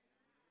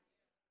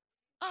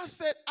 I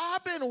said,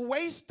 I've been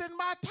wasting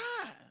my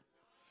time.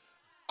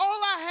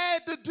 All I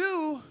had to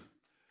do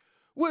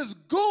was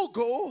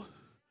Google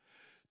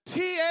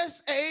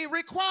TSA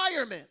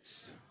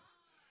requirements,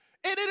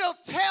 and it'll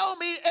tell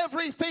me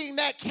everything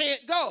that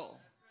can't go.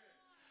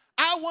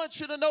 I want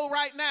you to know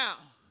right now,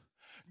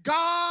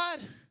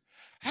 God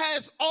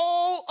has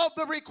all of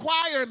the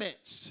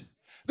requirements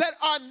that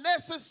are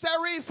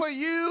necessary for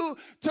you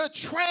to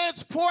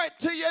transport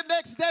to your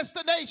next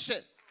destination.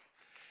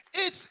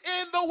 It's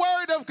in the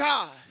Word of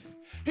God.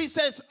 He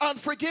says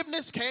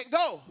unforgiveness can't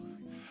go.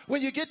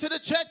 When you get to the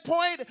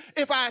checkpoint,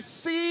 if I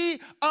see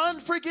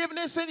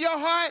unforgiveness in your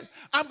heart,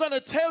 I'm going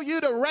to tell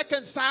you to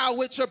reconcile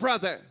with your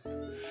brother.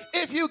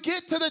 If you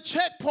get to the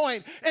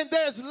checkpoint and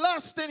there's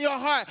lust in your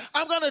heart,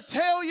 I'm going to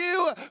tell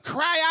you,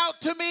 cry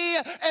out to me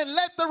and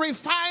let the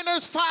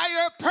refiner's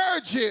fire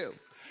purge you.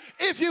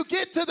 If you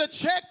get to the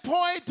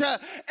checkpoint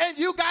and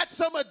you got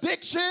some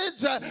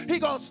addictions, he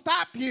going to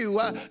stop you.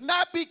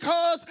 Not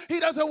because he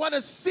doesn't want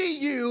to see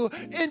you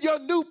in your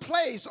new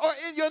place or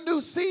in your new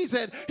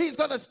season. He's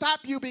going to stop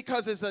you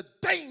because it's a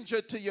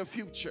danger to your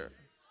future.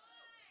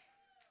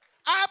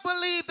 I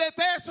believe that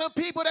there's some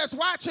people that's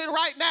watching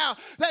right now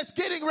that's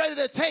getting ready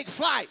to take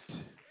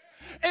flight.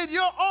 And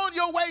you're on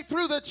your way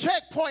through the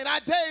checkpoint. I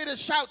dare you to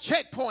shout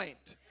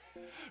checkpoint.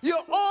 You're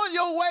on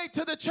your way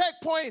to the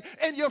checkpoint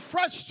and you're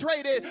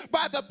frustrated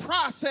by the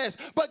process.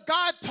 But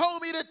God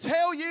told me to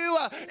tell you,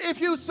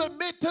 if you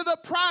submit to the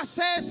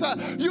process,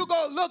 you're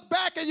going to look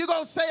back and you're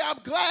going to say, I'm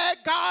glad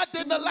God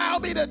didn't allow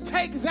me to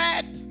take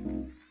that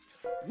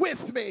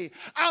with me.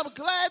 I'm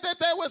glad that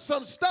there was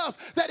some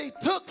stuff that he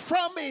took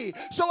from me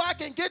so I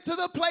can get to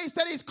the place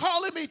that he's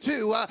calling me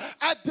to.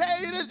 I dare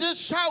you to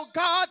just shout,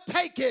 God,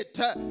 take it.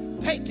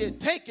 Take it,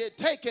 take it,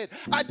 take it.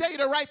 I dare you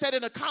to write that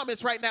in the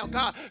comments right now.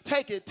 God,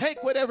 take it.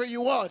 Take whatever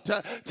you want.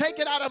 Take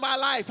it out of my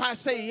life. I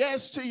say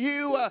yes to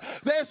you.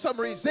 There's some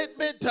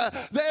resentment.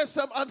 There's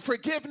some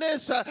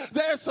unforgiveness.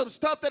 There's some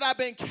stuff that I've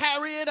been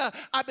carrying.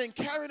 I've been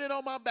carrying it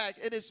on my back,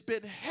 and it's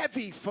been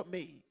heavy for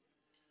me.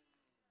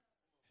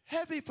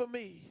 Heavy for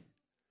me.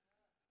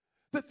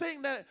 The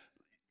thing that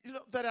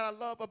that I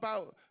love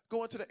about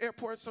going to the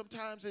airport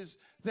sometimes is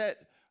that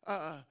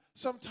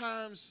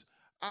sometimes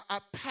I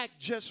pack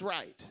just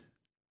right.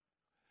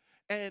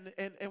 And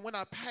when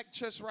I pack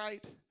just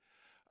right,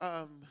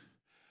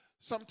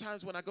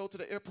 sometimes when I go to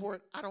the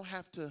airport, I don't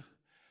have to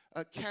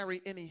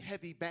carry any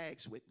heavy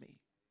bags with me.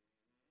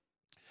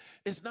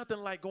 It's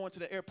nothing like going to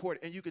the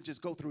airport and you can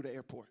just go through the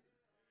airport.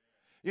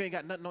 You ain't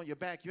got nothing on your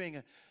back.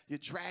 You're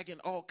dragging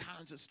all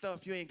kinds of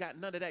stuff. You ain't got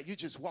none of that. You're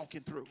just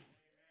walking through.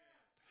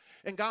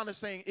 And God is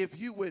saying, if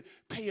you would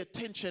pay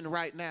attention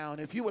right now, and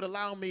if you would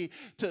allow me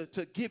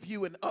to give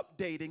you an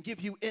update and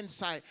give you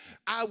insight,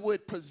 I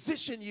would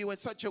position you in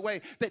such a way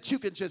that you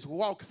can just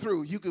walk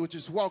through. You could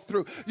just walk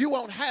through. You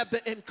won't have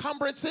the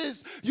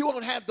encumbrances. You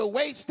won't have the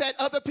weights that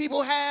other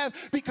people have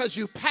because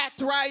you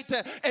packed right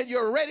and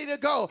you're ready to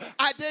go.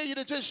 I dare you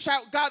to just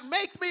shout, God,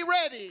 make me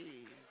ready.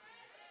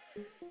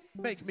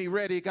 Make me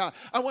ready, God.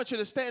 I want you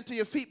to stand to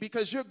your feet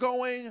because you're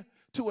going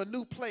to a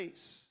new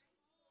place.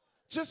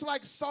 Just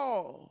like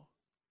Saul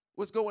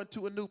was going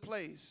to a new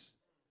place.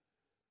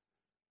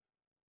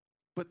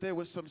 But there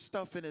was some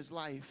stuff in his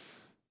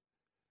life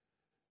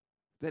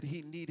that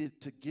he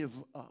needed to give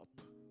up.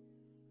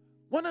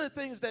 One of the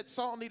things that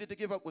Saul needed to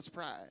give up was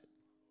pride.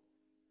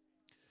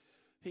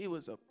 He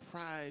was a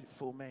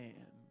prideful man.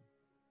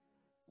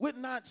 would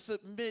not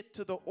submit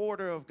to the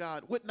order of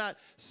God, would not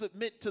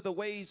submit to the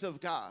ways of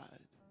God.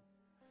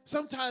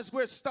 Sometimes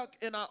we're stuck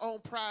in our own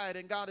pride,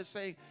 and God is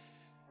saying,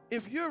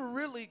 if you're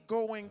really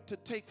going to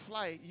take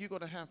flight, you're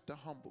going to have to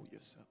humble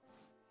yourself.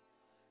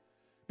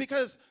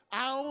 Because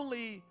I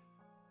only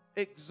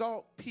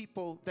exalt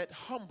people that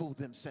humble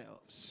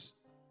themselves.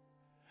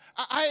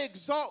 I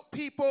exalt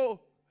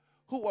people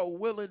who are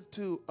willing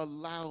to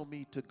allow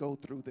me to go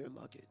through their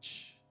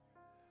luggage.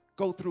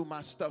 Go through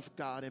my stuff,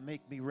 God, and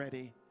make me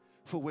ready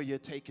for where you're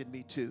taking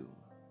me to.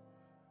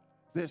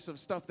 There's some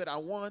stuff that I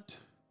want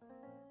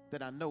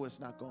that I know it's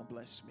not going to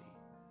bless me.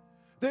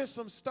 There's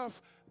some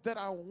stuff that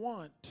I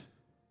want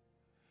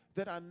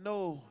that I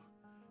know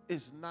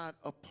is not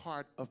a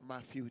part of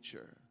my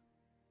future.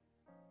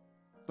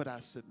 But I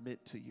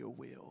submit to your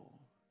will.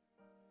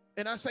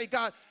 And I say,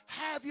 God,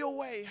 have your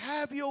way,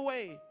 have your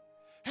way,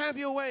 have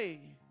your way.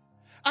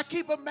 I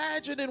keep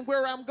imagining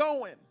where I'm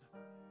going.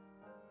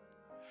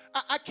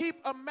 I keep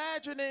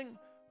imagining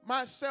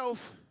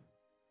myself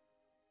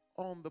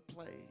on the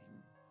plane,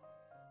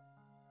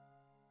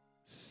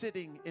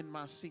 sitting in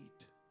my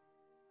seat,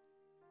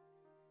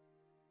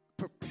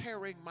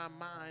 preparing my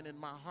mind and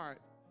my heart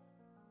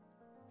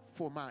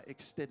for my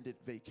extended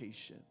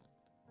vacation,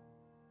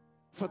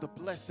 for the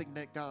blessing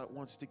that God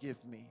wants to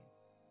give me.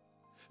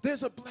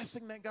 There's a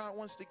blessing that God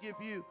wants to give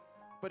you,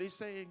 but he's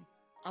saying,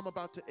 I'm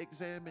about to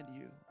examine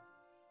you.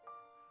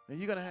 And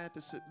you're going to have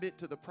to submit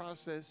to the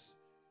process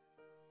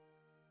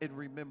and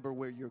remember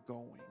where you're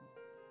going.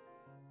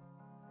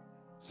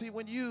 See,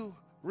 when you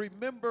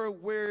remember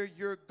where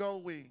you're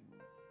going,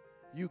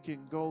 you can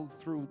go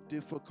through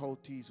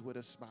difficulties with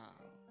a smile.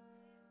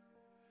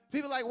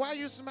 People are like, why are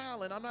you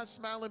smiling? I'm not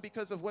smiling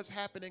because of what's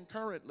happening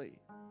currently.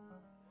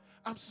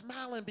 I'm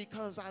smiling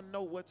because I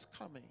know what's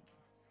coming.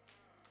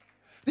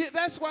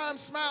 That's why I'm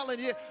smiling.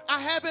 I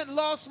haven't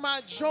lost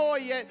my joy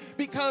yet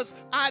because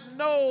I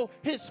know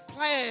his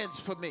plans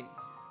for me.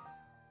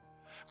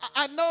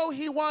 I know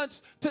he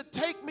wants to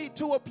take me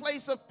to a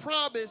place of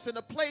promise and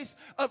a place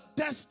of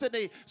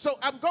destiny. So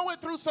I'm going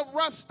through some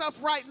rough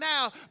stuff right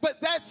now, but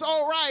that's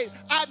all right.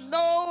 I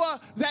know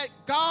that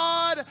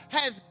God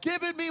has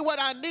given me what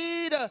I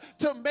need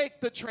to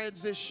make the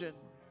transition.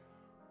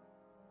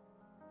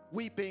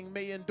 Weeping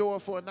may endure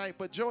for a night,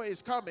 but joy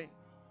is coming.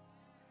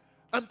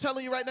 I'm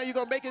telling you right now, you're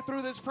going to make it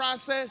through this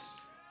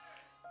process.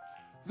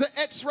 The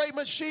X-ray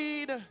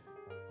machine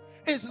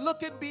is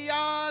looking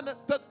beyond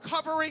the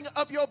covering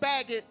of your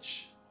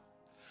baggage,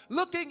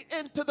 looking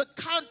into the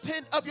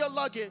content of your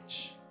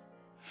luggage,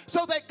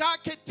 so that God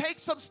can take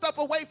some stuff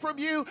away from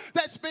you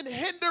that's been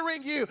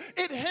hindering you.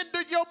 It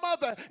hindered your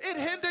mother. It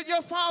hindered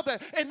your father.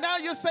 And now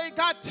you're saying,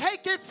 God,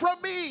 take it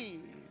from me.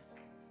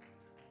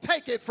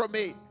 Take it from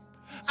me.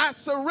 I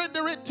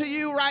surrender it to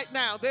you right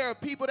now. There are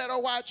people that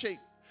are watching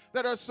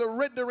that are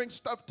surrendering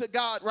stuff to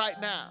God right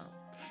now.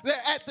 They're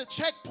at the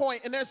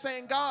checkpoint and they're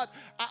saying, God,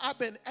 I've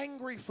been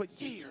angry for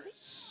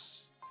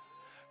years.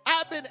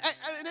 And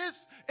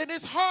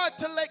it's hard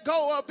to let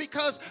go of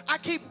because I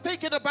keep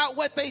thinking about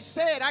what they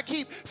said. I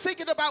keep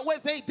thinking about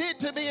what they did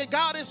to me. And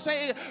God is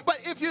saying, but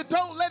if you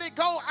don't let it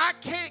go, I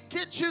can't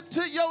get you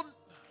to your...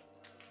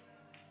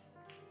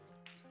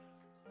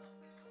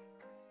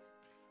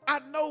 I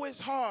know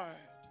it's hard.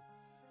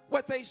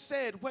 What they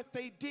said, what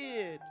they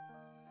did,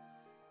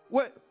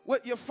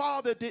 what your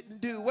father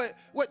didn't do,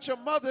 what your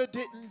mother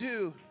didn't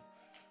do.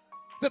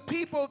 The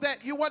people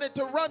that you wanted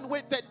to run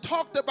with that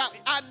talked about,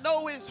 I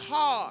know it's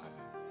hard.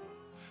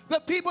 The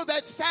people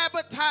that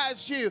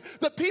sabotaged you,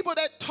 the people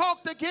that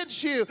talked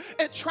against you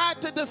and tried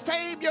to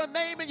defame your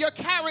name and your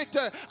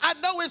character. I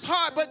know it's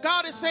hard, but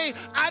God is saying,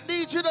 I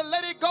need you to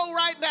let it go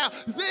right now.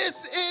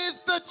 This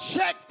is the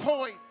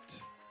checkpoint.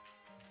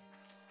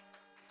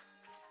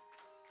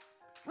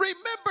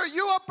 Remember,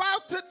 you're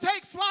about to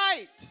take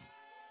flight.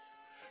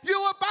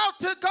 You're about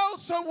to go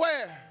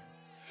somewhere.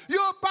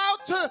 You're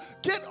about to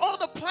get on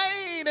a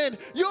plane and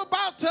you're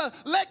about to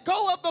let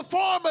go of the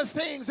former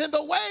things and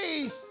the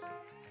ways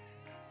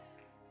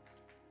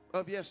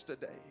of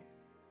yesterday,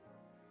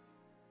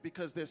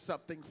 because there's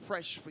something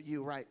fresh for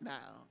you right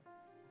now.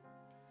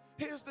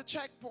 Here's the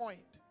checkpoint.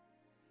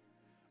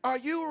 Are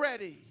you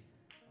ready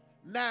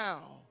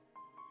now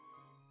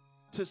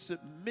to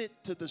submit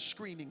to the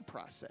screening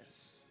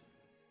process?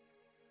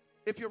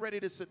 If you're ready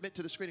to submit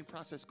to the screening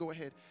process, go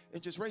ahead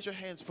and just raise your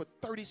hands for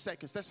 30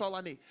 seconds. That's all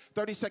I need.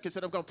 30 seconds,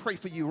 and I'm going to pray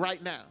for you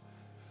right now.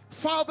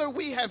 Father,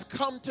 we have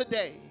come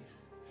today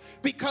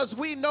because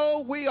we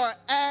know we are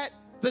at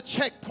the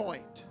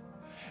checkpoint,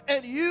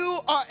 and you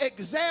are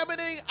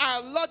examining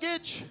our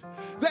luggage.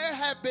 There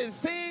have been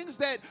things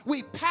that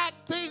we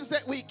packed, things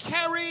that we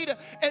carried,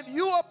 and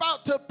you're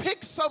about to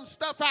pick some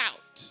stuff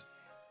out.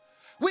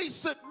 We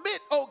submit,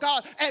 oh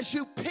God, as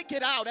you pick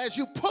it out, as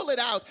you pull it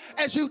out,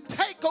 as you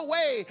take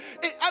away.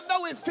 I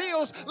know it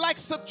feels like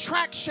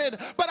subtraction,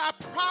 but I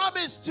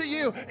promise to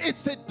you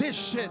it's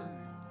addition.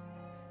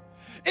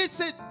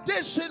 It's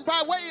addition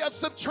by way of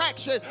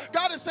subtraction.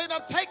 God is saying,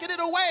 I'm taking it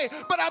away,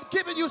 but I'm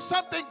giving you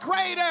something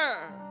greater.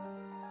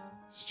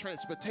 It's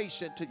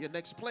transportation to your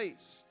next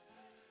place.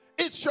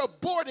 It's your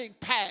boarding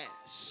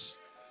pass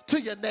to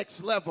your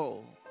next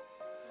level.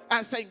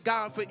 I thank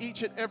God for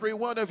each and every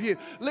one of you.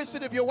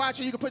 Listen, if you're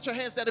watching, you can put your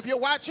hands down. If you're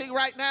watching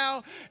right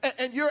now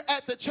and you're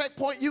at the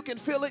checkpoint, you can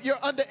feel it.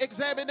 You're under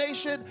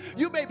examination.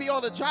 You may be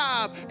on a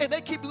job and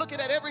they keep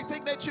looking at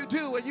everything that you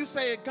do and you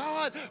saying,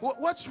 God,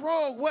 what's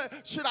wrong?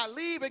 What should I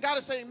leave? And God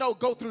is saying, no,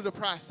 go through the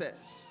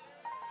process.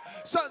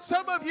 So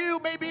some of you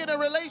may be in a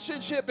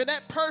relationship and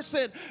that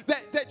person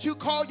that you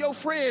call your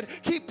friend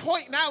keep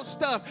pointing out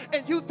stuff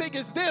and you think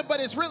it's them,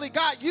 but it's really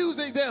God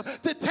using them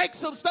to take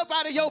some stuff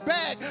out of your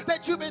bag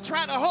that you've been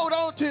trying to hold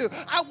on to.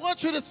 I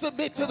want you to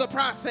submit to the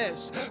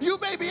process. You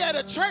may be at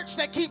a church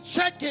that keep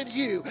checking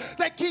you,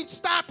 that keep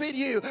stopping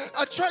you,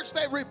 a church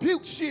that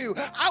rebukes you.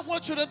 I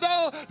want you to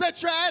know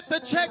that you're at the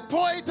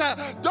checkpoint.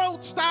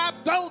 Don't stop,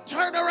 don't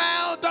turn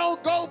around,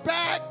 don't go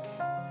back.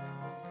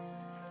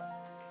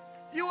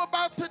 You're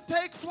about to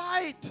take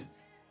flight.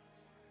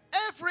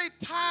 Every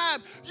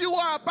time you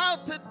are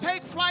about to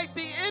take flight,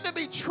 the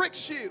enemy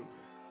tricks you.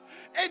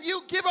 And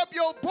you give up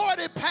your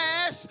boarding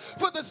pass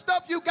for the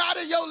stuff you got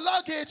in your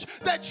luggage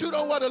that you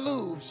don't want to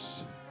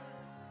lose.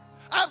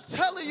 I'm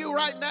telling you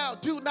right now,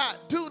 do not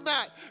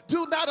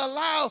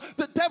allow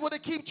the devil to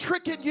keep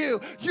tricking you.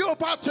 You're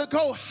about to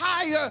go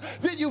higher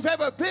than you've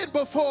ever been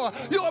before.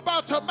 You're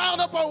about to mount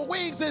up on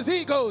wings as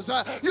eagles.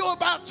 You're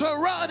about to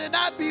run and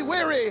not be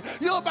weary.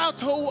 You're about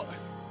to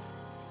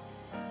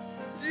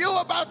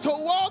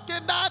walk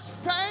and not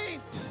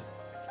faint.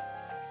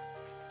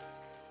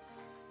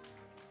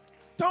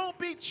 Don't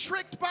be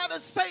tricked by the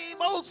same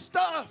old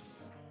stuff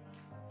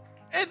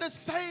and the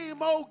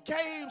same old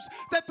games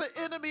that the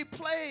enemy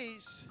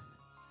plays.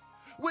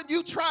 When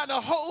you trying to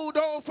hold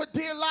on for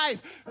dear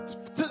life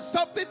to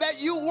something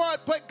that you want,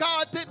 but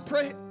God didn't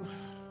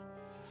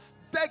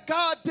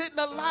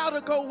allow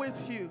to go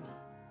with you.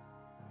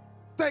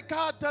 That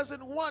God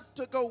doesn't want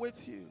to go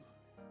with you.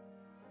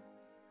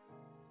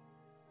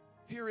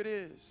 Here it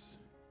is.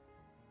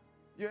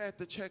 You're at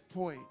the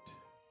checkpoint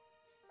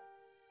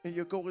and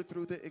you're going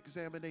through the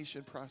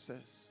examination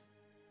process.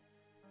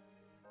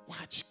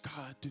 Watch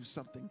God do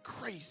something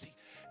crazy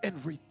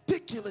and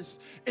ridiculous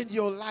in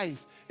your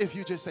life if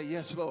you just say,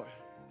 yes, Lord.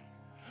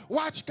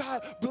 Watch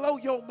God blow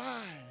your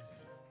mind.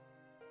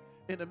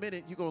 In a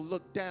minute, you're going to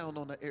look down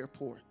on the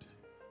airport.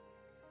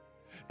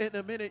 In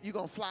a minute, you're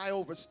going to fly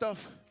over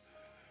stuff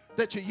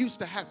that you used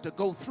to have to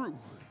go through.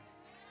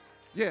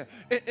 Yeah,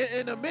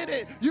 in a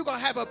minute, you're going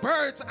to have a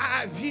bird's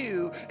eye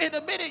view. In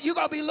a minute, you're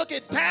going to be looking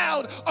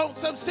down on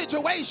some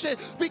situation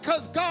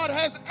because God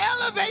has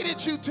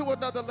elevated you to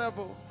another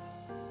level.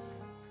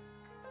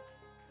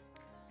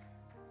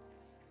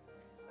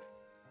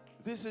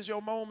 This is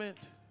your moment.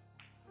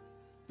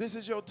 This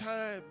is your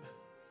time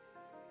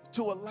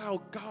to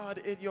allow God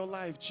in your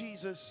life.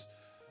 Jesus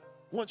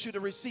wants you to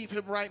receive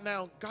him right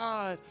now.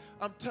 God,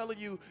 I'm telling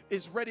you,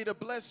 is ready to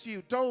bless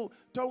you.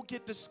 Don't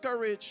get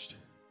discouraged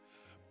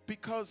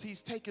because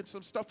he's taking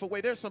some stuff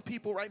away. There's some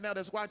people right now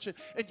that's watching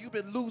and you've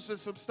been losing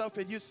some stuff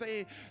and you're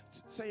saying,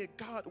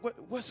 God,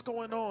 what's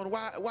going on?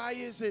 Why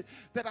is it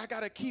that I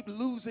got to keep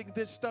losing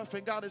this stuff?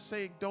 And God is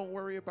saying, don't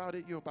worry about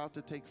it. You're about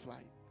to take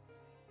flight.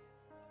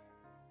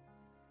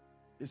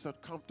 It's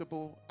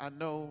uncomfortable. I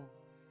know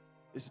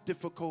it's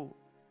difficult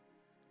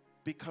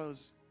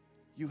because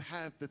you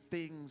have the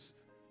things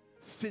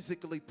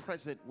physically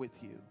present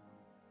with you,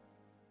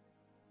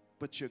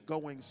 but you're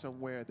going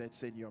somewhere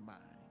that's in your mind.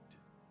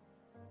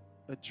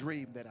 A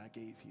dream that I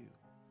gave you.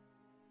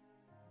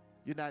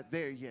 You're not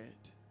there yet,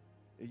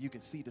 and you can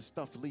see the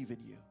stuff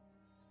leaving you.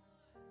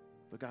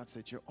 But God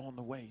said, you're on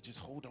the way. Just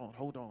hold on,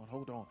 hold on,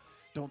 hold on.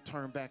 Don't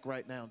turn back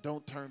right now.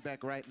 Don't turn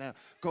back right now.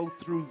 Go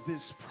through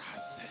this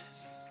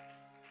process.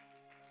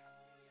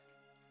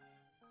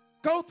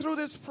 Go through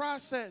this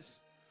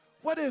process.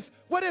 What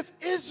if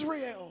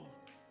Israel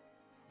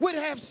would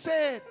have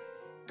said,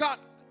 God,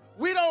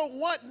 we don't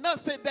want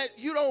nothing that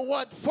you don't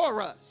want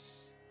for us?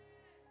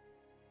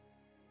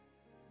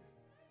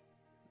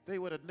 They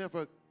would have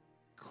never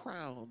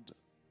crowned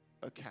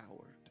a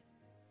coward.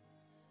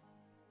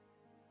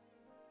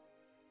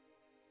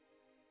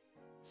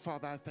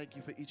 Father, I thank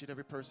you for each and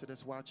every person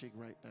that's watching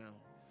right now.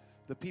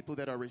 The people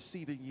that are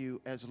receiving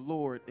you as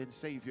Lord and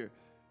Savior.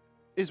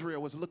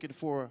 Israel was looking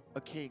for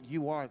a king.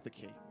 You are the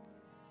king.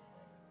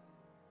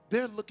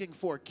 They're looking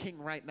for a king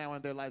right now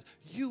in their lives.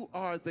 You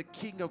are the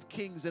King of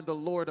Kings and the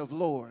Lord of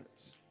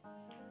Lords.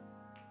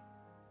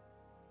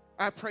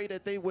 I pray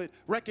that they would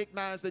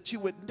recognize that you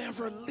would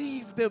never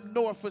leave them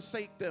nor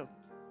forsake them.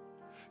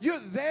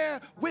 You're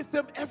there with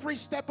them every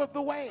step of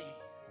the way.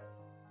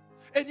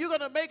 And you're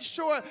going to make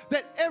sure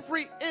that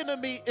every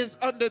enemy is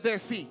under their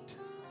feet.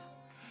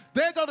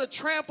 They're going to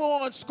trample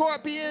on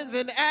scorpions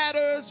and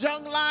adders,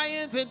 young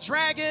lions and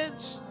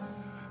dragons.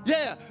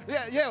 Yeah.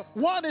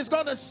 One is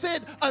going to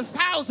send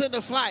 1,000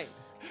 to flight.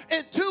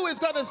 And two is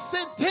going to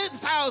send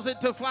 10,000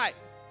 to flight.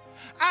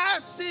 I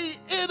see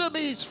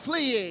enemies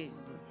fleeing.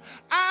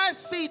 I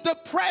see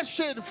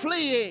depression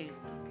fleeing.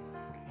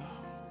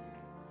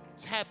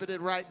 It's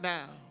happening right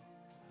now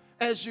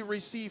as you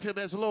receive him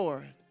as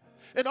Lord.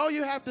 And all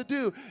you have to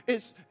do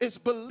is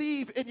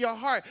believe in your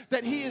heart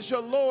that he is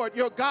your Lord,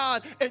 your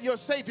God, and your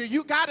Savior.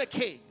 You got a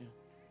king.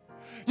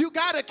 You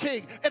got a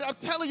king. And I'm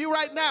telling you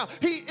right now,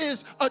 he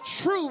is a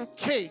true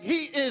king.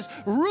 He is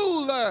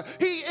ruler.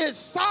 He is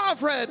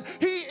sovereign.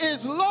 He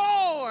is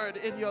Lord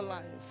in your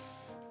life.